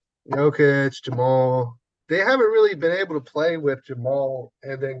Yeah. Jokic, Jamal. They haven't really been able to play with Jamal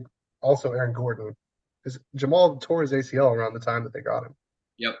and then also Aaron Gordon because Jamal tore his ACL around the time that they got him.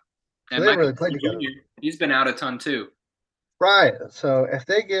 Yep. So And they haven't really Michael played Porter together. Jr., he's been out a ton too. Right. So if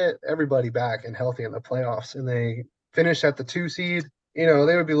they get everybody back and healthy in the playoffs and they finish at the 2 seed, they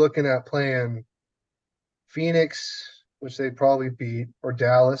would be looking at playing Phoenix, which they'd probably beat, or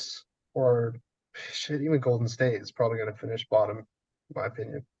Dallas, or shit, even Golden State is probably going to finish bottom, in my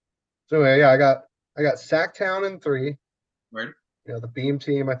opinion. So anyway, yeah, I got Sacktown in 3. Right. The Beam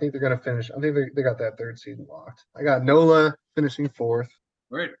team. I think they're going to finish. I think they got that 3rd seed locked. I got NOLA finishing 4th.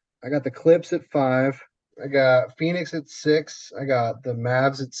 Right. I got the Clips at 5. I got Phoenix at 6. I got the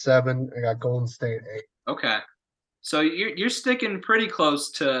Mavs at 7. I got Golden State 8. Okay. So you're sticking pretty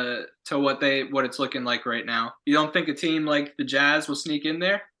close to what it's looking like right now. You don't think a team like the Jazz will sneak in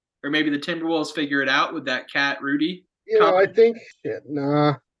there, or maybe the Timberwolves figure it out with that Cat Rudy? I think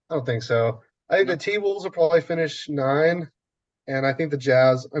nah, I don't think so. I think the T-Wolves will probably finish 9, and I think the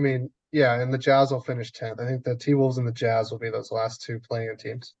Jazz. I mean, yeah, and the Jazz will finish 10th. I think the T-Wolves and the Jazz will be those last 2 playing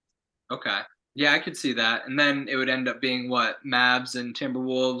teams. Okay. Yeah, I could see that. And then it would end up being what? Mavs and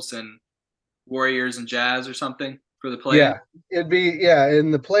Timberwolves and Warriors and Jazz or something for the play. Yeah, it'd be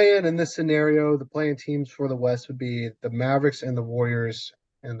in the play-in in this scenario, the playing teams for the West would be the Mavericks and the Warriors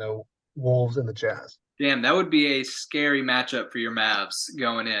and the Wolves and the Jazz. Damn, that would be a scary matchup for your Mavs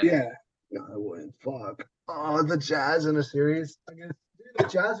going in. Yeah. No, I wouldn't. Fuck. Oh, the Jazz in a series. I guess the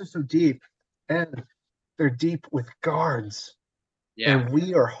Jazz are so deep, and they're deep with guards. Yeah. And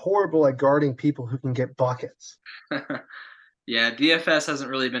we are horrible at guarding people who can get buckets. Yeah, DFS hasn't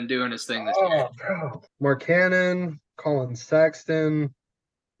really been doing his thing this year. Bro. Mark Cannon, Colin Sexton,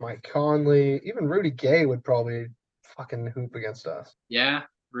 Mike Conley, even Rudy Gay would probably fucking hoop against us. Yeah,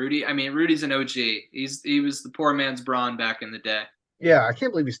 Rudy. I mean, Rudy's an OG. He was the poor man's Braun back in the day. Yeah, I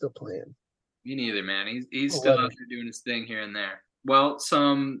can't believe he's still playing. Me neither, man. He's still out there doing his thing here and there. Well,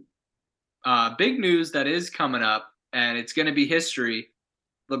 some big news that is coming up, and it's going to be history.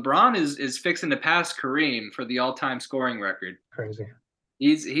 LeBron is fixing to pass Kareem for the all-time scoring record. Crazy.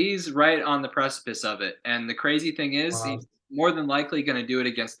 He's right on the precipice of it, and the crazy thing is, he's more than likely going to do it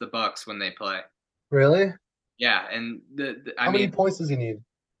against the Bucks when they play. Really? Yeah, and how many points does he need?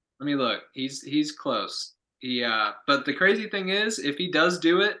 Let me look. He's close. But the crazy thing is, if he does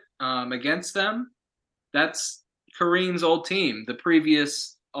do it against them, that's Kareem's old team, the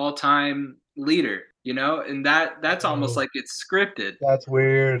previous all-time leader. And that's almost like it's scripted. That's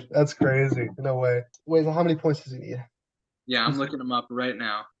weird. That's crazy. No way. Wait, so how many points does he need? Yeah, I'm looking him up right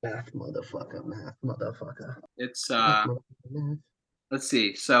now. Math motherfucker. It's let's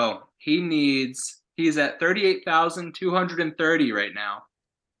see. So he's at 38,230 right now.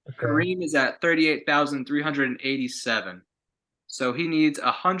 Okay. Kareem is at 38,387. So he needs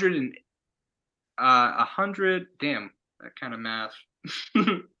 100. Damn, that kind of math.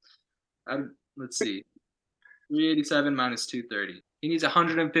 Let's see. 387 minus 230. He needs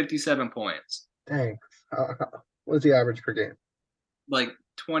 157 points. Dang. What's the average per game? Like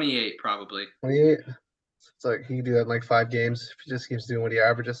 28, probably. 28? It's like he can do that in like 5 games if he just keeps doing what he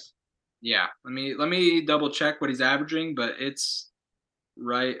averages. Yeah. Let me double check what he's averaging, but it's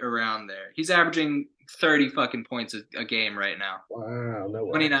right around there. He's averaging 30 fucking points a game right now. Wow, no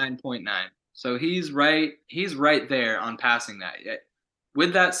way. 29.9. So he's right there on passing that.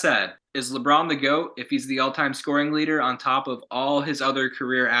 With that said, is LeBron the GOAT if he's the all-time scoring leader on top of all his other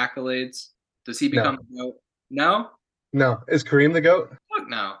career accolades? Does he become the GOAT? No? No. Is Kareem the GOAT? Fuck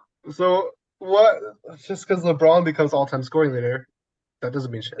no. So what? Just because LeBron becomes all-time scoring leader, that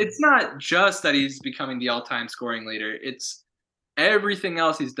doesn't mean shit. It's not just that he's becoming the all-time scoring leader. It's everything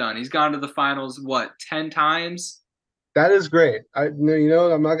else he's done. He's gone to the finals, 10 times? That is great. I'm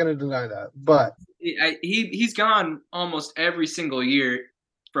not going to deny that. But he's gone almost every single year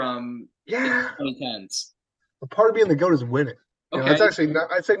from the 2010s. A part of being the GOAT is winning. Okay. It's actually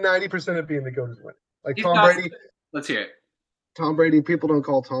I'd say 90% of being the GOAT is winning. Like He's Tom not- Brady. Let's hear it. Tom Brady, people don't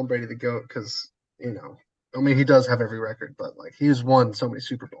call Tom Brady the GOAT because, I mean, he does have every record, but like he's won so many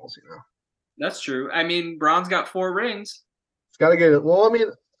Super Bowls, That's true. I mean, Bron's got 4 rings. It's got to get it. Well, I mean,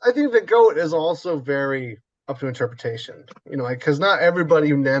 I think the GOAT is also very up to interpretation, because not everybody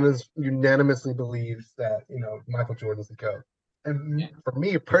unanimously believes that, Michael Jordan's the GOAT. And for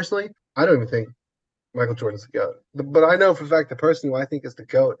me personally, I don't even think Michael Jordan's the GOAT. But I know for a fact the person who I think is the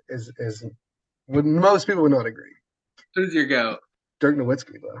GOAT is most people would not agree. Who's your GOAT? Dirk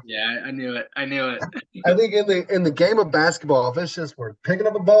Nowitzki, though. Yeah, I knew it. I think in the game of basketball, if it's just we're picking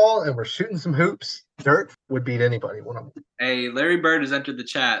up a ball and we're shooting some hoops, Dirk would beat anybody. One of them. Hey, Larry Bird has entered the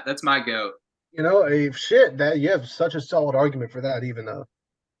chat. That's my GOAT. That you have such a solid argument for that, even though.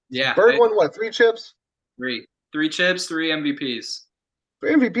 Yeah. Bird won 3 chips? 3. 3 chips, 3 MVPs.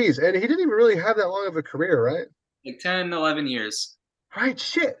 3 MVPs, and he didn't even really have that long of a career, right? Like 10, 11 years. Right,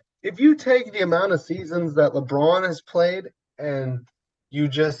 shit. If you take the amount of seasons that LeBron has played and you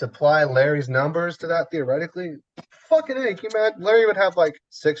just apply Larry's numbers to that theoretically, fucking A, can you imagine? Larry would have like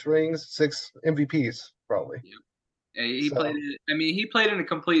 6 rings, 6 MVPs, probably. Yeah. He played in a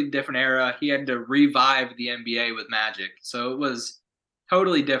completely different era. He had to revive the NBA with Magic. So it was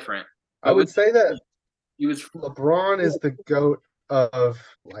totally different. I would say that LeBron is the GOAT of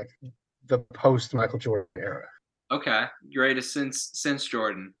like the post Michael Jordan era. Okay, greatest since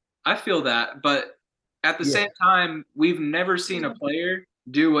Jordan. I feel that, but at the same time, we've never seen a player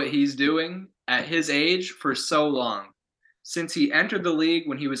do what he's doing at his age for so long. Since he entered the league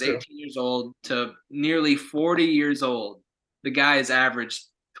when he was 18 years old to nearly 40 years old, the guy has averaged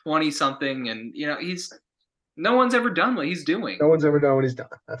 20-something, and no one's ever done what he's doing. No one's ever done what he's done.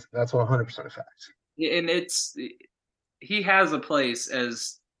 That's 100% a fact. And he has a place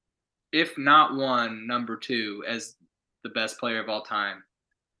as, if not one, number 2 as the best player of all time.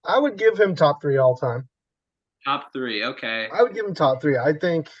 I would give him top 3 all time. Top 3, okay. I would give him top 3. I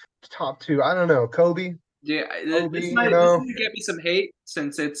think top 2. I don't know, Kobe. Yeah, Kobe, this might get me some hate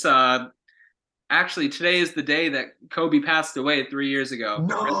since it's actually today is the day that Kobe passed away 3 years ago.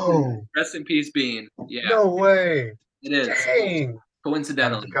 No. Rest in peace, Bean. Yeah. No way. It is. Dang.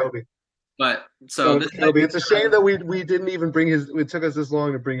 Coincidentally. Kobe. But so this Kobe. It's a shame that we didn't even bring it took us this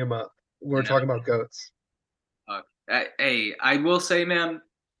long to bring him up. We're talking about GOATs. Hey, I will say, man,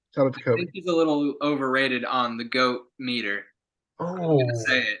 shout out to Kobe. I think he's a little overrated on the GOAT meter. Oh.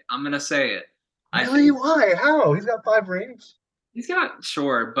 I'm gonna say it. Really? Why? How? He's got 5 rings. He's got,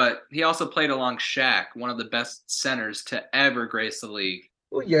 sure, but he also played along Shaq, one of the best centers to ever grace the league.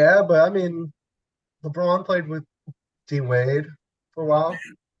 Well, yeah, but I mean, LeBron played with D Wade for a while.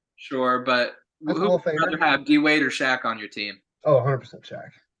 Sure, but who would you rather have, D Wade or Shaq on your team? Oh, 100% Shaq.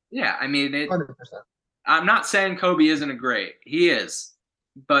 Yeah, I mean, 100%. I'm not saying Kobe isn't a great. He is.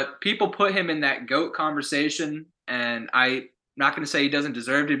 But people put him in that GOAT conversation, and I'm not going to say he doesn't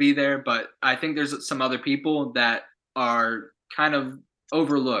deserve to be there, but I think there's some other people that are kind of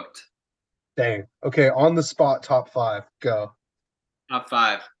overlooked. Dang. Okay, on the spot, top 5. Go. Top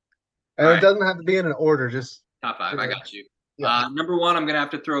 5. And it doesn't have to be in an order, just top 5. I got you. Yeah. Number 1, I'm going to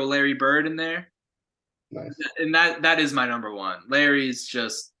have to throw Larry Bird in there. Nice. And that is my number 1. Larry's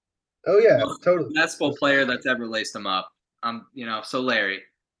just totally the best player that's ever laced him up. So Larry.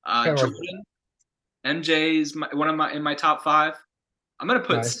 Jordan, MJ's in my top 5. I'm gonna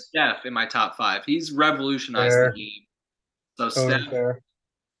put Steph in my top 5. He's revolutionized the game. So Steph. Fair.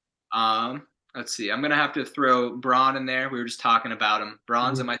 Let's see. I'm gonna have to throw Bron in there. We were just talking about him.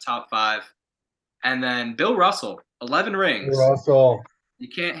 Bron's in my top 5, and then Bill Russell, 11 rings. Bill Russell. You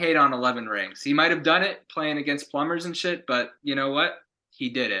can't hate on 11 rings. He might have done it playing against plumbers and shit, but you know what? He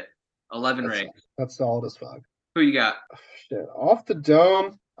did it. 11 rings. That's solid as fuck. Who you got? Shit. Off the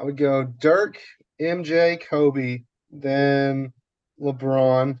dome, I would go Dirk, MJ, Kobe, then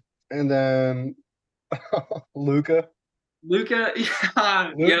LeBron, and then Luka. Luka,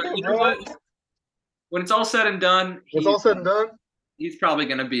 yeah. You know what? When it's all said and done, he's probably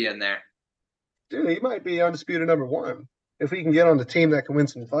going to be in there. dude, he might be undisputed number one if we can get on the team that can win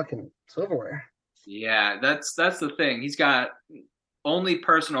some fucking silverware. Yeah, that's the thing. He's got only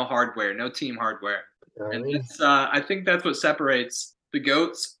personal hardware, no team hardware. You know what I And mean? I think that's what separates the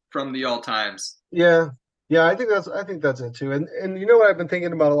GOATs from the all times. Yeah. Yeah, I think that's it too. And you know what I've been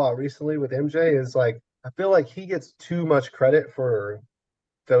thinking about a lot recently with MJ is like I feel like he gets too much credit for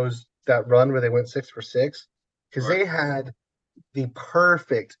that run where they went 6 for 6 because Sure. they had the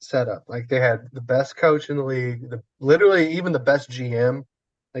perfect setup. Like they had the best coach in the league, literally even the best GM.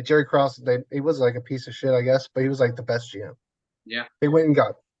 Like Jerry Cross, he was like a piece of shit, I guess, but he was like the best GM. Yeah. They went and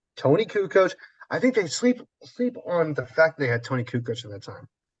got Tony Kukoc. I think they sleep on the fact they had Tony Kukoc at that time.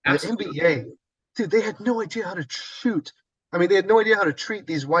 The Absolutely. NBA, dude, they had no idea how to shoot. I mean, they had no idea how to treat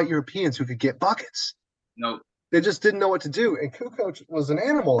these white Europeans who could get buckets. No. They just didn't know what to do. And Kukoc was an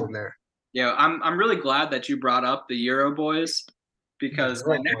animal in there. Yeah, I'm really glad that you brought up the Euro boys because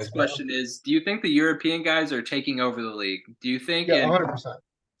my Euro next boys, bro. question is, do you think the European guys are taking over the league? Do you think Yeah, 100%.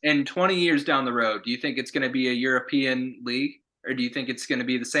 in 20 years down the road, do you think it's going to be a European league? Or do you think it's going to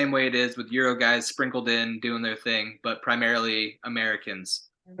be the same way it is with Euro guys sprinkled in doing their thing, but primarily Americans?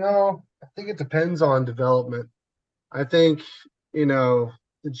 No, I think it depends on development. I think,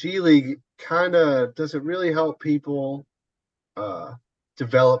 the G League kind of does it really help people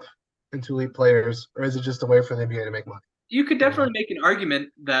develop into elite players, or is it just a way for the NBA to make money? You could definitely make an argument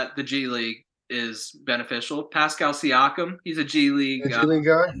that the G League is beneficial. Pascal Siakam, he's a G League. The G League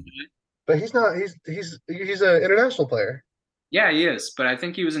guy, but he's not. He's an international player. Yeah, he is, but I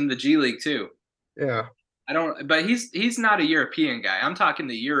think he was in the G League too. Yeah. I don't, but he's not a European guy. I'm talking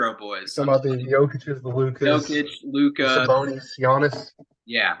the Euro boys. Talking about the Jokic's, the Lucas, Jokic, the Luka. Sabonis, Giannis.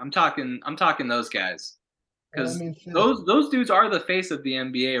 Yeah, I'm talking those guys I because mean, shit. those dudes are the face of the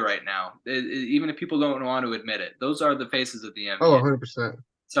NBA right now. Even if people don't want to admit it, those are the faces of the NBA. Oh, 100%.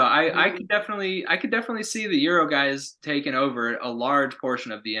 So I could definitely see the Euro guys taking over a large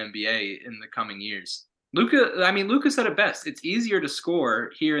portion of the NBA in the coming years. Luka said it best. It's easier to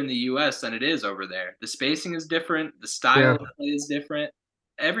score here in the US than it is over there. The spacing is different, the style of play is different.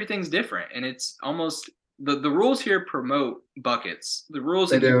 Everything's different, and it's almost the rules here promote buckets. The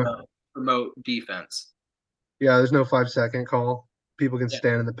rules in Europe promote defense. Yeah, there's no 5-second call. People can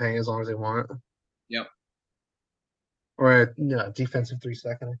stand in the paint as long as they want. Yep. Or defensive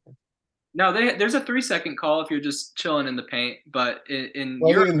 3-second, I think. No, there's a 3-second call if you're just chilling in the paint, but in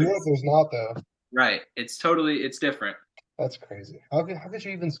Europe, Europe, there's not though. right? It's different. That's crazy. How could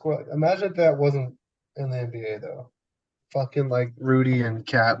you even score? Imagine if that wasn't in the NBA though. Fucking like Rudy and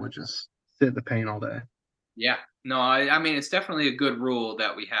Cat would just sit in the paint all day. Yeah. No, I mean it's definitely a good rule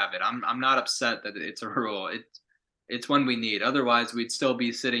that we have it. I'm not upset that it's a rule. It's one we need. Otherwise, we'd still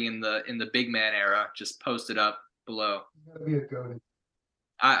be sitting in the big man era, just posted up below. It's gonna be a goated.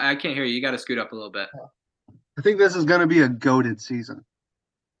 I can't hear you. You got to scoot up a little bit. I think this is gonna be a goated season.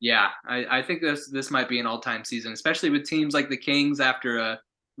 Yeah, I think this might be an all-time season, especially with teams like the Kings after a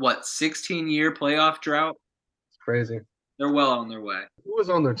 16-year playoff drought. It's crazy. They're well on their way. Who was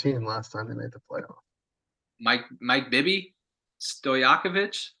on their team last time they made the playoff? Mike Bibby,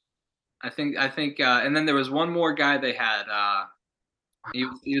 Stojakovic. I think, and then there was one more guy they had. He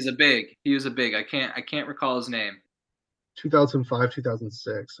was a big. I can't recall his name. 2005,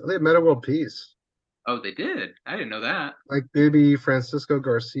 2006. Oh, they had Meta World Peace. Oh, they did. I didn't know that. Like Bibby, Francisco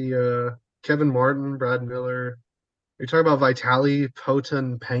Garcia, Kevin Martin, Brad Miller. You're talking about Vitali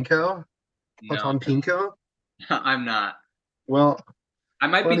Potapenko? No, Potapenko? I'm not. Well, I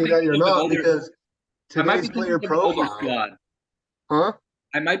might be funny thinking that you're of the not older, because I might be today's thinking player of the older profile. squad. Huh?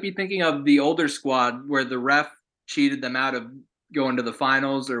 I might be thinking of the older squad where the ref cheated them out of going to the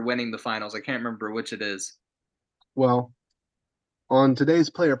finals or winning the finals. I can't remember which it is. Well, on today's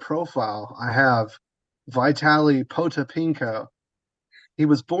player profile, I have Vitali Potapenko. He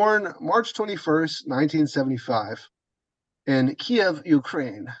was born March 21st, 1975, in Kiev,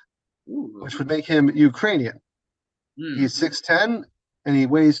 Ukraine, which would make him Ukrainian. He's 6'10", and he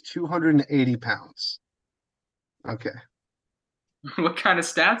weighs 280 pounds. Okay. What kind of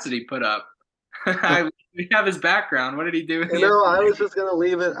stats did he put up? We have his background. What did he do? I was just going to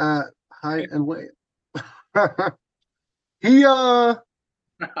leave it at height and weight. He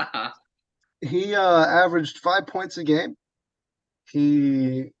averaged 5 points a game.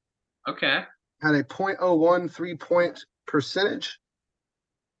 He Okay. had a .01 3-point percentage.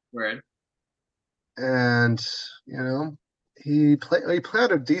 Word. And he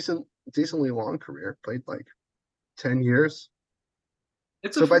played a decently long career. Played like 10 years.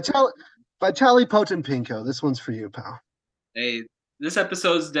 So Vitali Potapenko, this one's for you, pal. Hey, this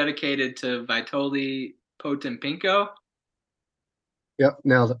episode's dedicated to Vitali Potapenko. Yep,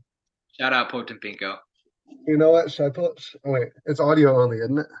 nailed it. Shout out Potemkinko. You know what? Should I put? Oh, wait, it's audio only,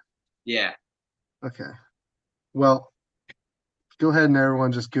 isn't it? Yeah. Okay. Well, go ahead and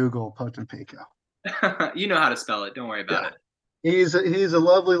everyone just Google Potemkinko. You know how to spell it. Don't worry about Yeah. it. He's a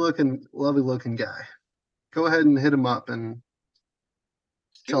lovely looking guy. Go ahead and hit him up and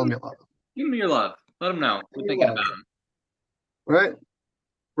tell him you love him. Give him your love. Let him know we're You thinking love about Right?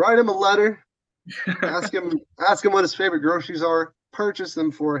 Write him a letter. Ask him what his favorite groceries are. Purchase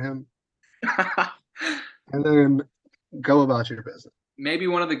them for him, him. and then go about your business. Maybe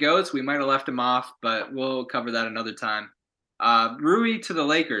one of the goats. We might have left him off, but we'll cover that another time. Rui to the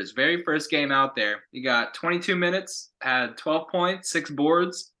Lakers. Very first game out there. He got 22 minutes, had 12 points, 6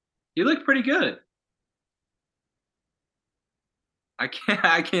 boards. He looked pretty good.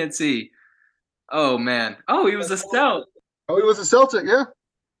 I can't see. Oh man. Oh, he was a Celt. Oh, he was a Celtic, yeah.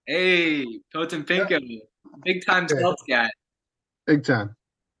 Hey, Potemkinko. Big time Yeah. Celts guy. Big time.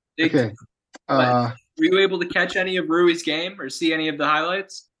 Big Okay. Were you able to catch any of Rui's game or see any of the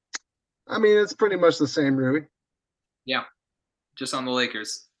highlights? I mean, it's pretty much the same, Rui. Yeah, just on the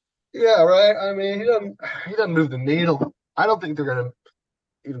Lakers. Yeah, right. I mean, he doesn't move the needle. I don't think they're gonna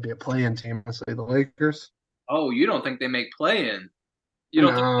even be a play-in team. Honestly, the Lakers. Oh, you don't think they make play-in? You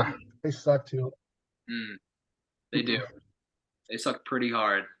don't Nah, think they suck too. they do? They suck pretty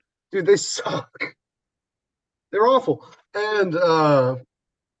hard. Dude, they suck. They're awful. And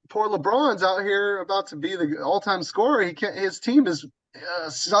poor LeBron's out here about to be the all-time scorer. He can't. His team is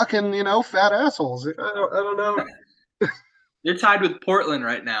sucking, fat assholes. I don't know. They're tied with Portland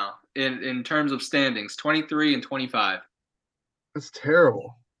right now in terms of standings, 23 and 25. That's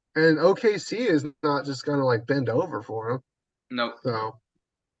terrible. And OKC is not just gonna like bend over for him. Nope. So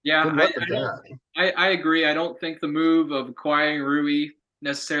Yeah, good luck with that. I agree. I don't think the move of acquiring Rui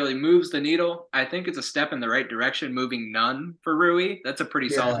necessarily moves the needle. I think it's a step in the right direction, moving Nunn for Rui. That's a pretty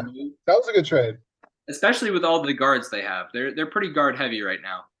solid move, That was a good trade. especially with all the guards they have. They're pretty guard heavy right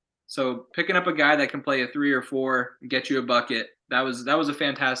now. So picking up a guy that can play a 3 or 4 and get you a bucket, that was a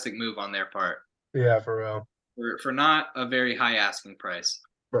fantastic move on their part Yeah, for real. for not a very high asking price.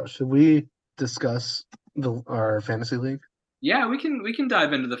 Bro, should we discuss our fantasy league, Yeah, we can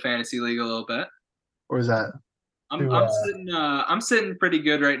dive into the fantasy league a little bit. or is that? I'm sitting pretty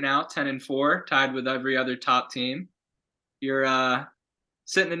good right now, 10 and 4, tied with every other top team. You're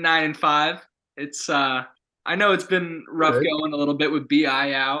sitting at 9 and 5. It's I know it's been rough Good. going a little bit with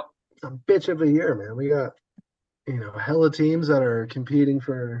BI out. A bitch of a year, man. We got hella teams that are competing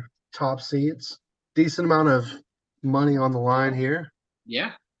for top seats. Decent amount of money on the line here.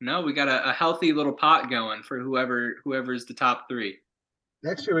 Yeah, no, we got a healthy little pot going for whoever's the top 3.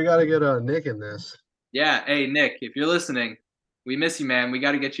 Next year we got to get Nick in this. Yeah, hey Nick, if you're listening, we miss you, man. We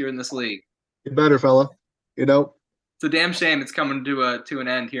got to get you in this league. You better, fella. It's a damn shame it's coming to an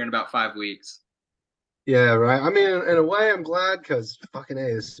end here in about 5 weeks. Yeah, right. I mean, in a way, I'm glad because fucking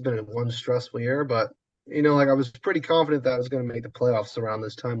A, this has been one stressful year. But like I was pretty confident that I was going to make the playoffs around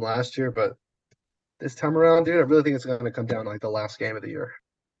this time last year. But this time around, dude, I really think it's going to come down to like the last game of the year.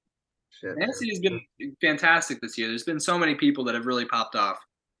 Shit, Fantasy has been fantastic this year. There's been so many people that have really popped off.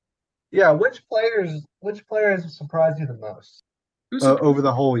 Yeah, which players surprised you the most over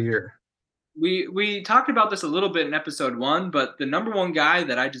the whole year? We talked about this a little bit in episode 1, but the number one guy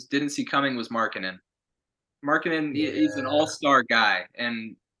that I just didn't see coming was Markkanen. Markkanen, he's an all-star guy,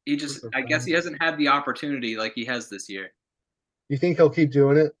 and I guess he hasn't had the opportunity like he has this year. You think he'll keep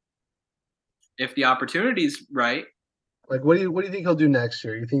doing it? If the opportunity's right. Like, what do you think he'll do next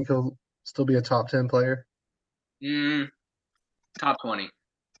year? You think he'll still be a top 10 player? Top 20.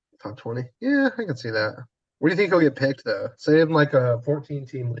 Top 20? Yeah, I can see that. Where do you think he'll get picked, though? Say in like a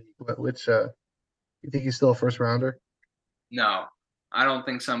 14-team league, which you think he's still a first rounder? No, I don't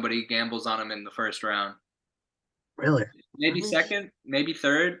think somebody gambles on him in the first round. Really? Maybe second, maybe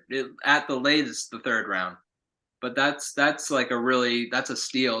third, at the latest the third round. But that's like that's a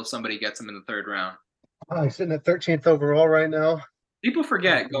steal if somebody gets him in the third round. Oh, he's sitting at 13th overall right now. People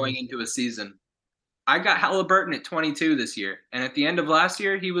forget going into a season. I got Halliburton at 22 this year, and at the end of last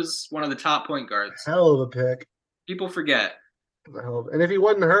year, he was one of the top point guards. Hell of a pick. People forget. And if he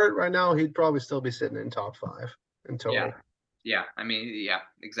wasn't hurt right now, he'd probably still be sitting in top 5 in total. Yeah. I mean, yeah,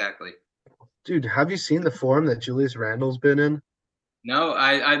 exactly. Dude, have you seen the form that Julius Randle's been in? No,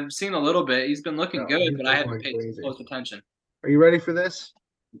 I've seen a little bit. He's been looking good, but I haven't paid close attention. Are you ready for this?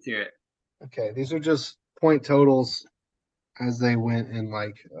 Let's hear it. Okay, these are just point totals as they went in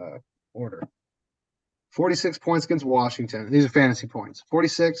order. 46 points against Washington. These are fantasy points.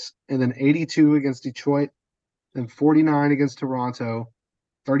 46 and then 82 against Detroit, then 49 against Toronto,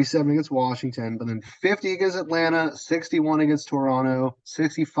 37 against Washington, but then 50 against Atlanta, 61 against Toronto,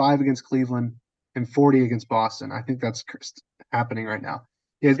 65 against Cleveland, and 40 against Boston. I think that's happening right now.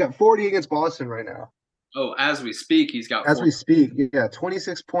 Yeah, he's got 40 against Boston right now. Oh, as we speak, he's got As 4. we speak, yeah,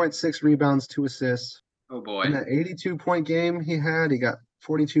 26 points, 6 rebounds, 2 assists. Oh boy. In that 82-point game he got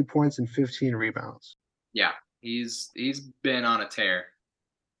 42 points and 15 rebounds. Yeah, he's been on a tear.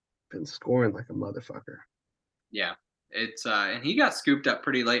 Been scoring like a motherfucker. Yeah, it's and he got scooped up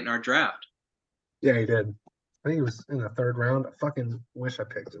pretty late in our draft. Yeah, he did. I think he was in the 3rd round. I fucking wish I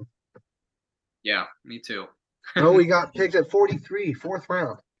picked him. Yeah, me too. Oh, he got picked at 43, 4th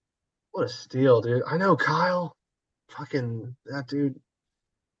round. What a steal, dude. I know, Kyle. Fucking that dude.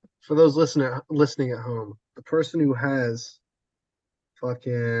 For those listening at home, the person who has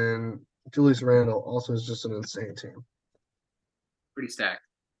fucking Julius Randle also is just an insane team. Pretty stacked.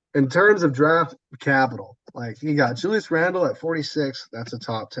 In terms of draft capital, like he got Julius Randle at 46. That's a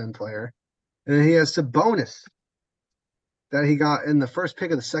top 10 player. And then he has Sabonis that he got in the first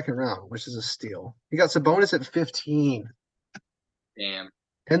pick of the 2nd round, which is a steal. He got Sabonis at 15. Damn.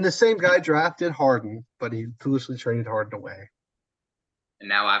 And the same guy drafted Harden, but he foolishly traded Harden away. And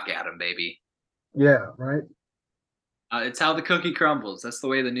now I've got him, baby. Yeah, right? It's how the cookie crumbles. That's the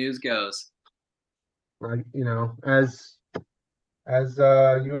way the news goes. Like, you know, as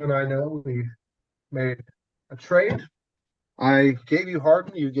you and I know, we made a trade. I gave you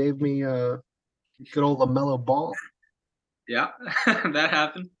Harden. You gave me good old LaMelo Ball. Yeah, that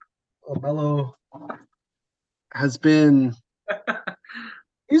happened. LaMelo has been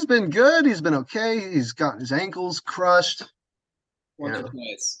he's been good. He's been okay. He's gotten his ankles crushed. Once or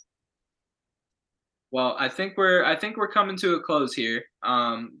twice. Well, I think we're coming to a close here.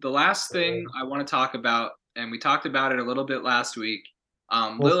 The last thing I want to talk about, and we talked about it a little bit last week.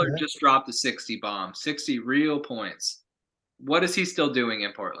 Lillard just dropped a 60 bomb, 60 real points. What is he still doing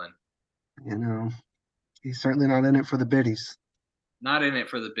in Portland? You know, he's certainly not in it for the biddies. Not in it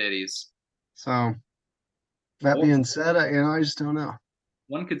for the biddies. So, that being said, I just don't know.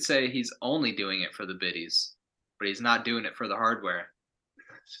 One could say he's only doing it for the biddies, but he's not doing it for the hardware.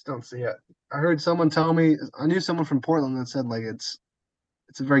 I just don't see it. I heard someone tell me, I knew someone from Portland that said like it's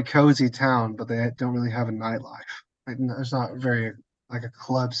a very cozy town, but they don't really have a nightlife. Like there's not very like a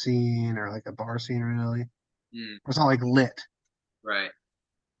club scene or like a bar scene really. It's not like lit. Right.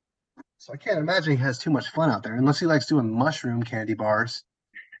 So I can't imagine he has too much fun out there unless he likes doing mushroom candy bars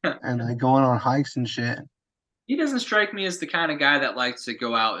and like going on hikes and shit. He doesn't strike me as the kind of guy that likes to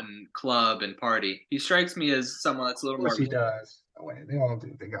go out and club and party. He strikes me as someone that's a little more. Of course he does. Oh, wait, they all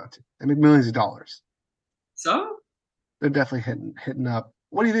do. They got to. They make millions of dollars. So? They're definitely hitting up.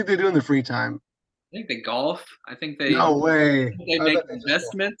 What do you think they do in their free time? I think they golf. I think they. No way. They make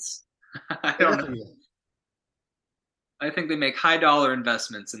investments. I don't know. I think they make high dollar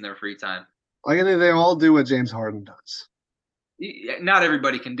investments in their free time. I think they all do what James Harden does. Not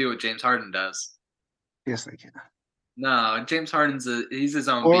everybody can do what James Harden does. Yes, they can. No, James Harden's he's his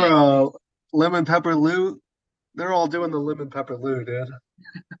own. Or lemon pepper Lou. They're all doing the lemon pepper Lou, dude.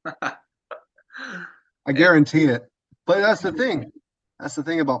 I guarantee it. But that's the thing. That's the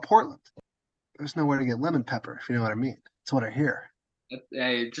thing about Portland. There's nowhere to get lemon pepper, if you know what I mean. That's what I hear.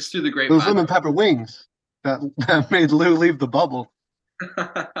 Hey, just through the grapevine. Those lemon pepper wings that made Lou leave the bubble.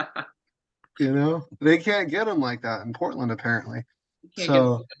 You know, they can't get them like that in Portland, apparently. You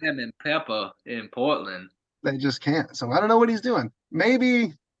can't get lemon pepper in Portland. They just can't. So I don't know what he's doing.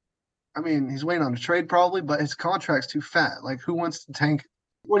 Maybe, I mean, he's waiting on a trade probably, but his contract's too fat. Like, who wants to tank?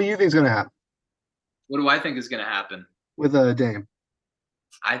 What do you think is going to happen? What do I think is going to happen? With Dame?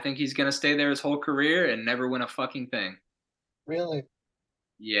 I think he's going to stay there his whole career and never win a fucking thing. Really?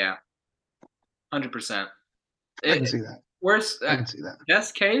 Yeah. 100%. I can see that. Worst, I can see that.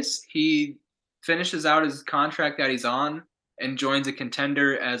 Best case, he finishes out his contract that he's on and joins a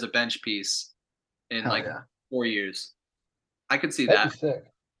contender as a bench piece in 4 years. I could see that. That'd be sick.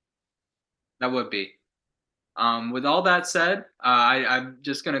 That would be. With all that said, I'm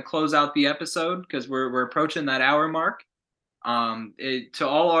just going to close out the episode because we're approaching that hour mark. To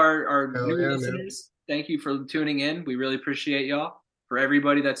all our new listeners, thank you for tuning in. We really appreciate y'all. For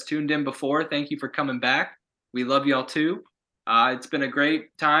everybody that's tuned in before, thank you for coming back. We love y'all too. It's been a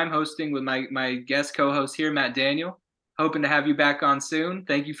great time hosting with my guest co-host here, Matt Daniel. Hoping to have you back on soon.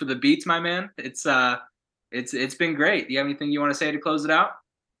 Thank you for the beats, my man. It's been great. Do you have anything you want to say to close it out?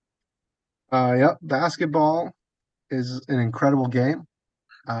 Yep. Basketball is an incredible game.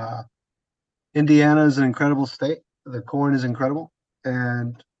 Indiana is an incredible state. The corn is incredible.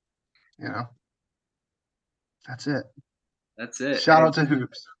 And, that's it. That's it. Shout out to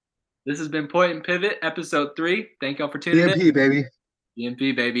Hoops. This has been Point and Pivot, episode 3. Thank y'all for tuning in. BMP, baby. EMP,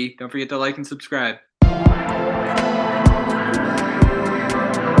 baby. Don't forget to like and subscribe.